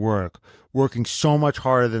 hard work, working so much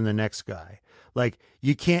harder than the next guy. Like,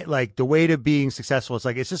 you can't, the way to being successful,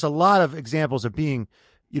 it's just a lot of examples of being,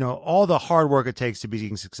 all the hard work it takes to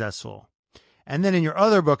being successful. And then in your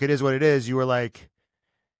other book, It Is What It Is, you were like,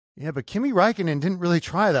 yeah, but Kimi Räikkönen didn't really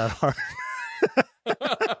try that hard.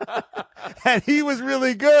 And he was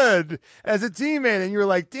really good as a teammate. And you were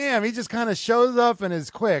like, damn, he just kind of shows up and is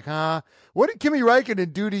quick, huh? What did Kimi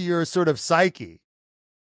Räikkönen do to your sort of psyche?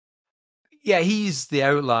 Yeah, he's the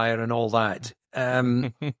outlier and all that.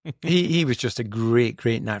 He was just a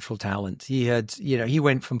great natural talent. He had, he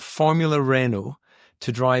went from Formula Renault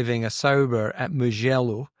to driving a Sauber at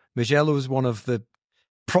Mugello. Mugello is one of the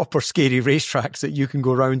proper scary racetracks that you can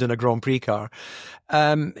go around in a Grand Prix car.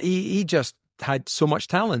 He just had so much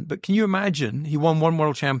talent. But can you imagine, he won one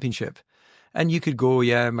world championship And you could go,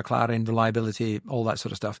 McLaren, reliability, all that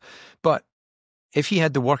sort of stuff. But if he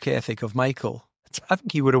had the work ethic of Michael, I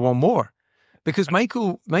think he would have won more. Because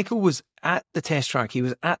Michael was at the test track, he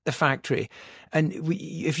was at the factory, and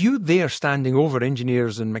if you're there standing over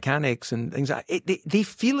engineers and mechanics and things like that, they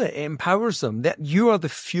feel it empowers them, that you are the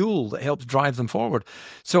fuel that helps drive them forward.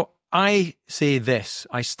 So I say this,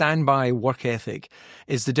 I stand by work ethic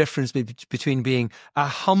is the difference between being a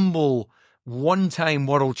humble one-time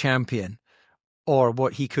world champion or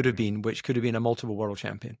what he could have been, which could have been a multiple world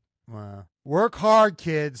champion. Wow. Work hard,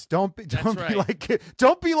 kids. Don't be like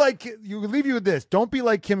you leave you with this. Don't be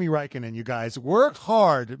like Kimi Räikkönen, you guys. Work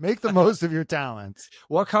hard. Make the most of your talents.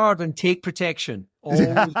 Work hard and take protection. Always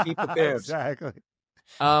be prepared. Exactly.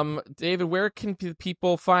 David, where can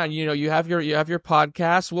people find you have your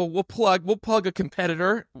podcast? We'll plug a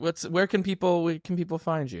competitor. Where can people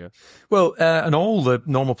find you? Well, in all the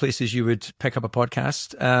normal places you would pick up a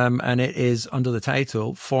podcast, and it is under the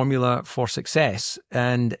title Formula for Success,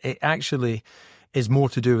 and it actually is more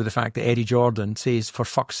to do with the fact that Eddie Jordan says "for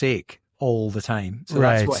fuck's sake" all the time. So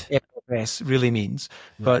right. That's what FFS really means.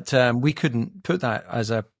 Right. But we couldn't put that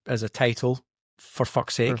as a title. For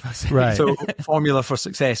fuck's sake. Right. So Formula for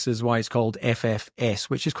Success is why it's called FFS,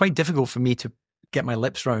 which is quite difficult for me to get my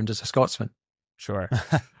lips round as a Scotsman. Sure.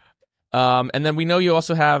 And then we know you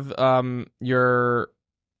also have your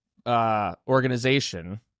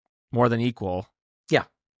organization, More Than Equal. Yeah.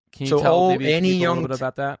 Can you tell maybe a little bit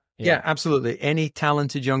about that? Yeah, absolutely. Any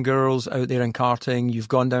talented young girls out there in karting, you've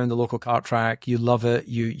gone down the local kart track, you love it,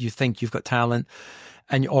 you think you've got talent,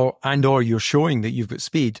 or you're showing that you've got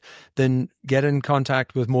speed, then get in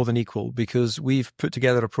contact with More Than Equal, because we've put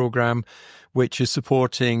together a program which is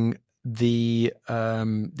supporting the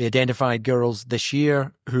identified girls this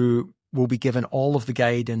year, who will be given all of the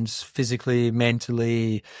guidance physically,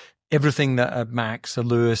 mentally, everything that a Max, a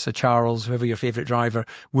Lewis, a Charles, whoever your favorite driver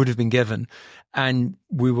would have been given. And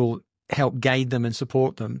we will help guide them and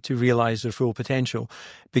support them to realize their full potential.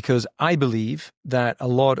 Because I believe that a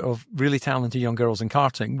lot of really talented young girls in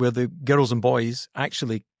karting, where the girls and boys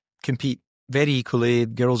actually compete very equally,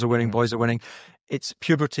 girls are winning, boys are winning, it's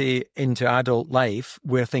puberty into adult life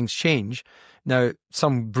where things change. Now,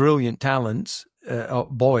 some brilliant talents,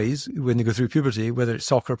 boys, when they go through puberty, whether it's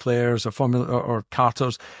soccer players or Formula or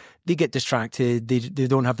karters, they get distracted, they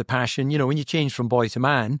don't have the passion. When you change from boy to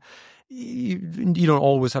man, you don't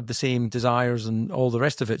always have the same desires and all the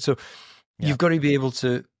rest of it. So you've got to be able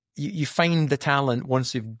to, you find the talent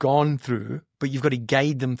once you've gone through, but you've got to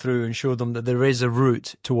guide them through and show them that there is a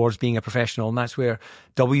route towards being a professional. And that's where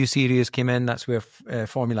W Series came in. That's where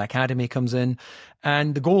Formula Academy comes in.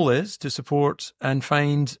 And the goal is to support and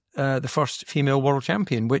find the first female world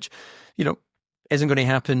champion, which, isn't going to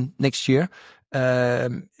happen next year.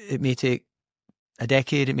 It may take a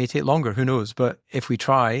decade, it may take longer, who knows? But if we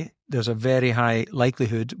try, there's a very high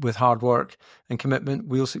likelihood with hard work and commitment,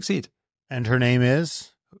 we'll succeed. And her name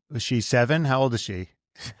is she 7? How old is she?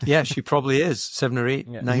 Yeah, she probably is 7 or 8,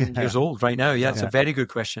 9 years old right now. Yeah, it's a very good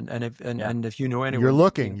question. And if you know anyone, you're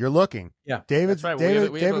looking. Yeah, David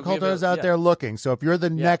Coulthard is out there looking. So if you're the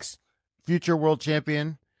next future world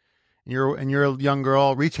champion, and you're a young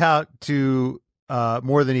girl, reach out to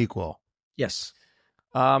More Than Equal. Yes.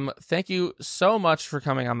 Thank you so much for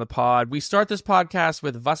coming on the pod. We start this podcast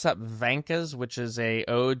with "Was up, Vankas," which is a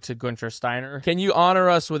ode to Gunther Steiner. Can you honor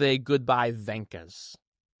us with a "Goodbye, Vankas"?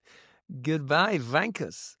 Goodbye,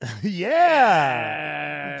 Vankas.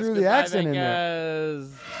 Yeah. Threw the accent in there.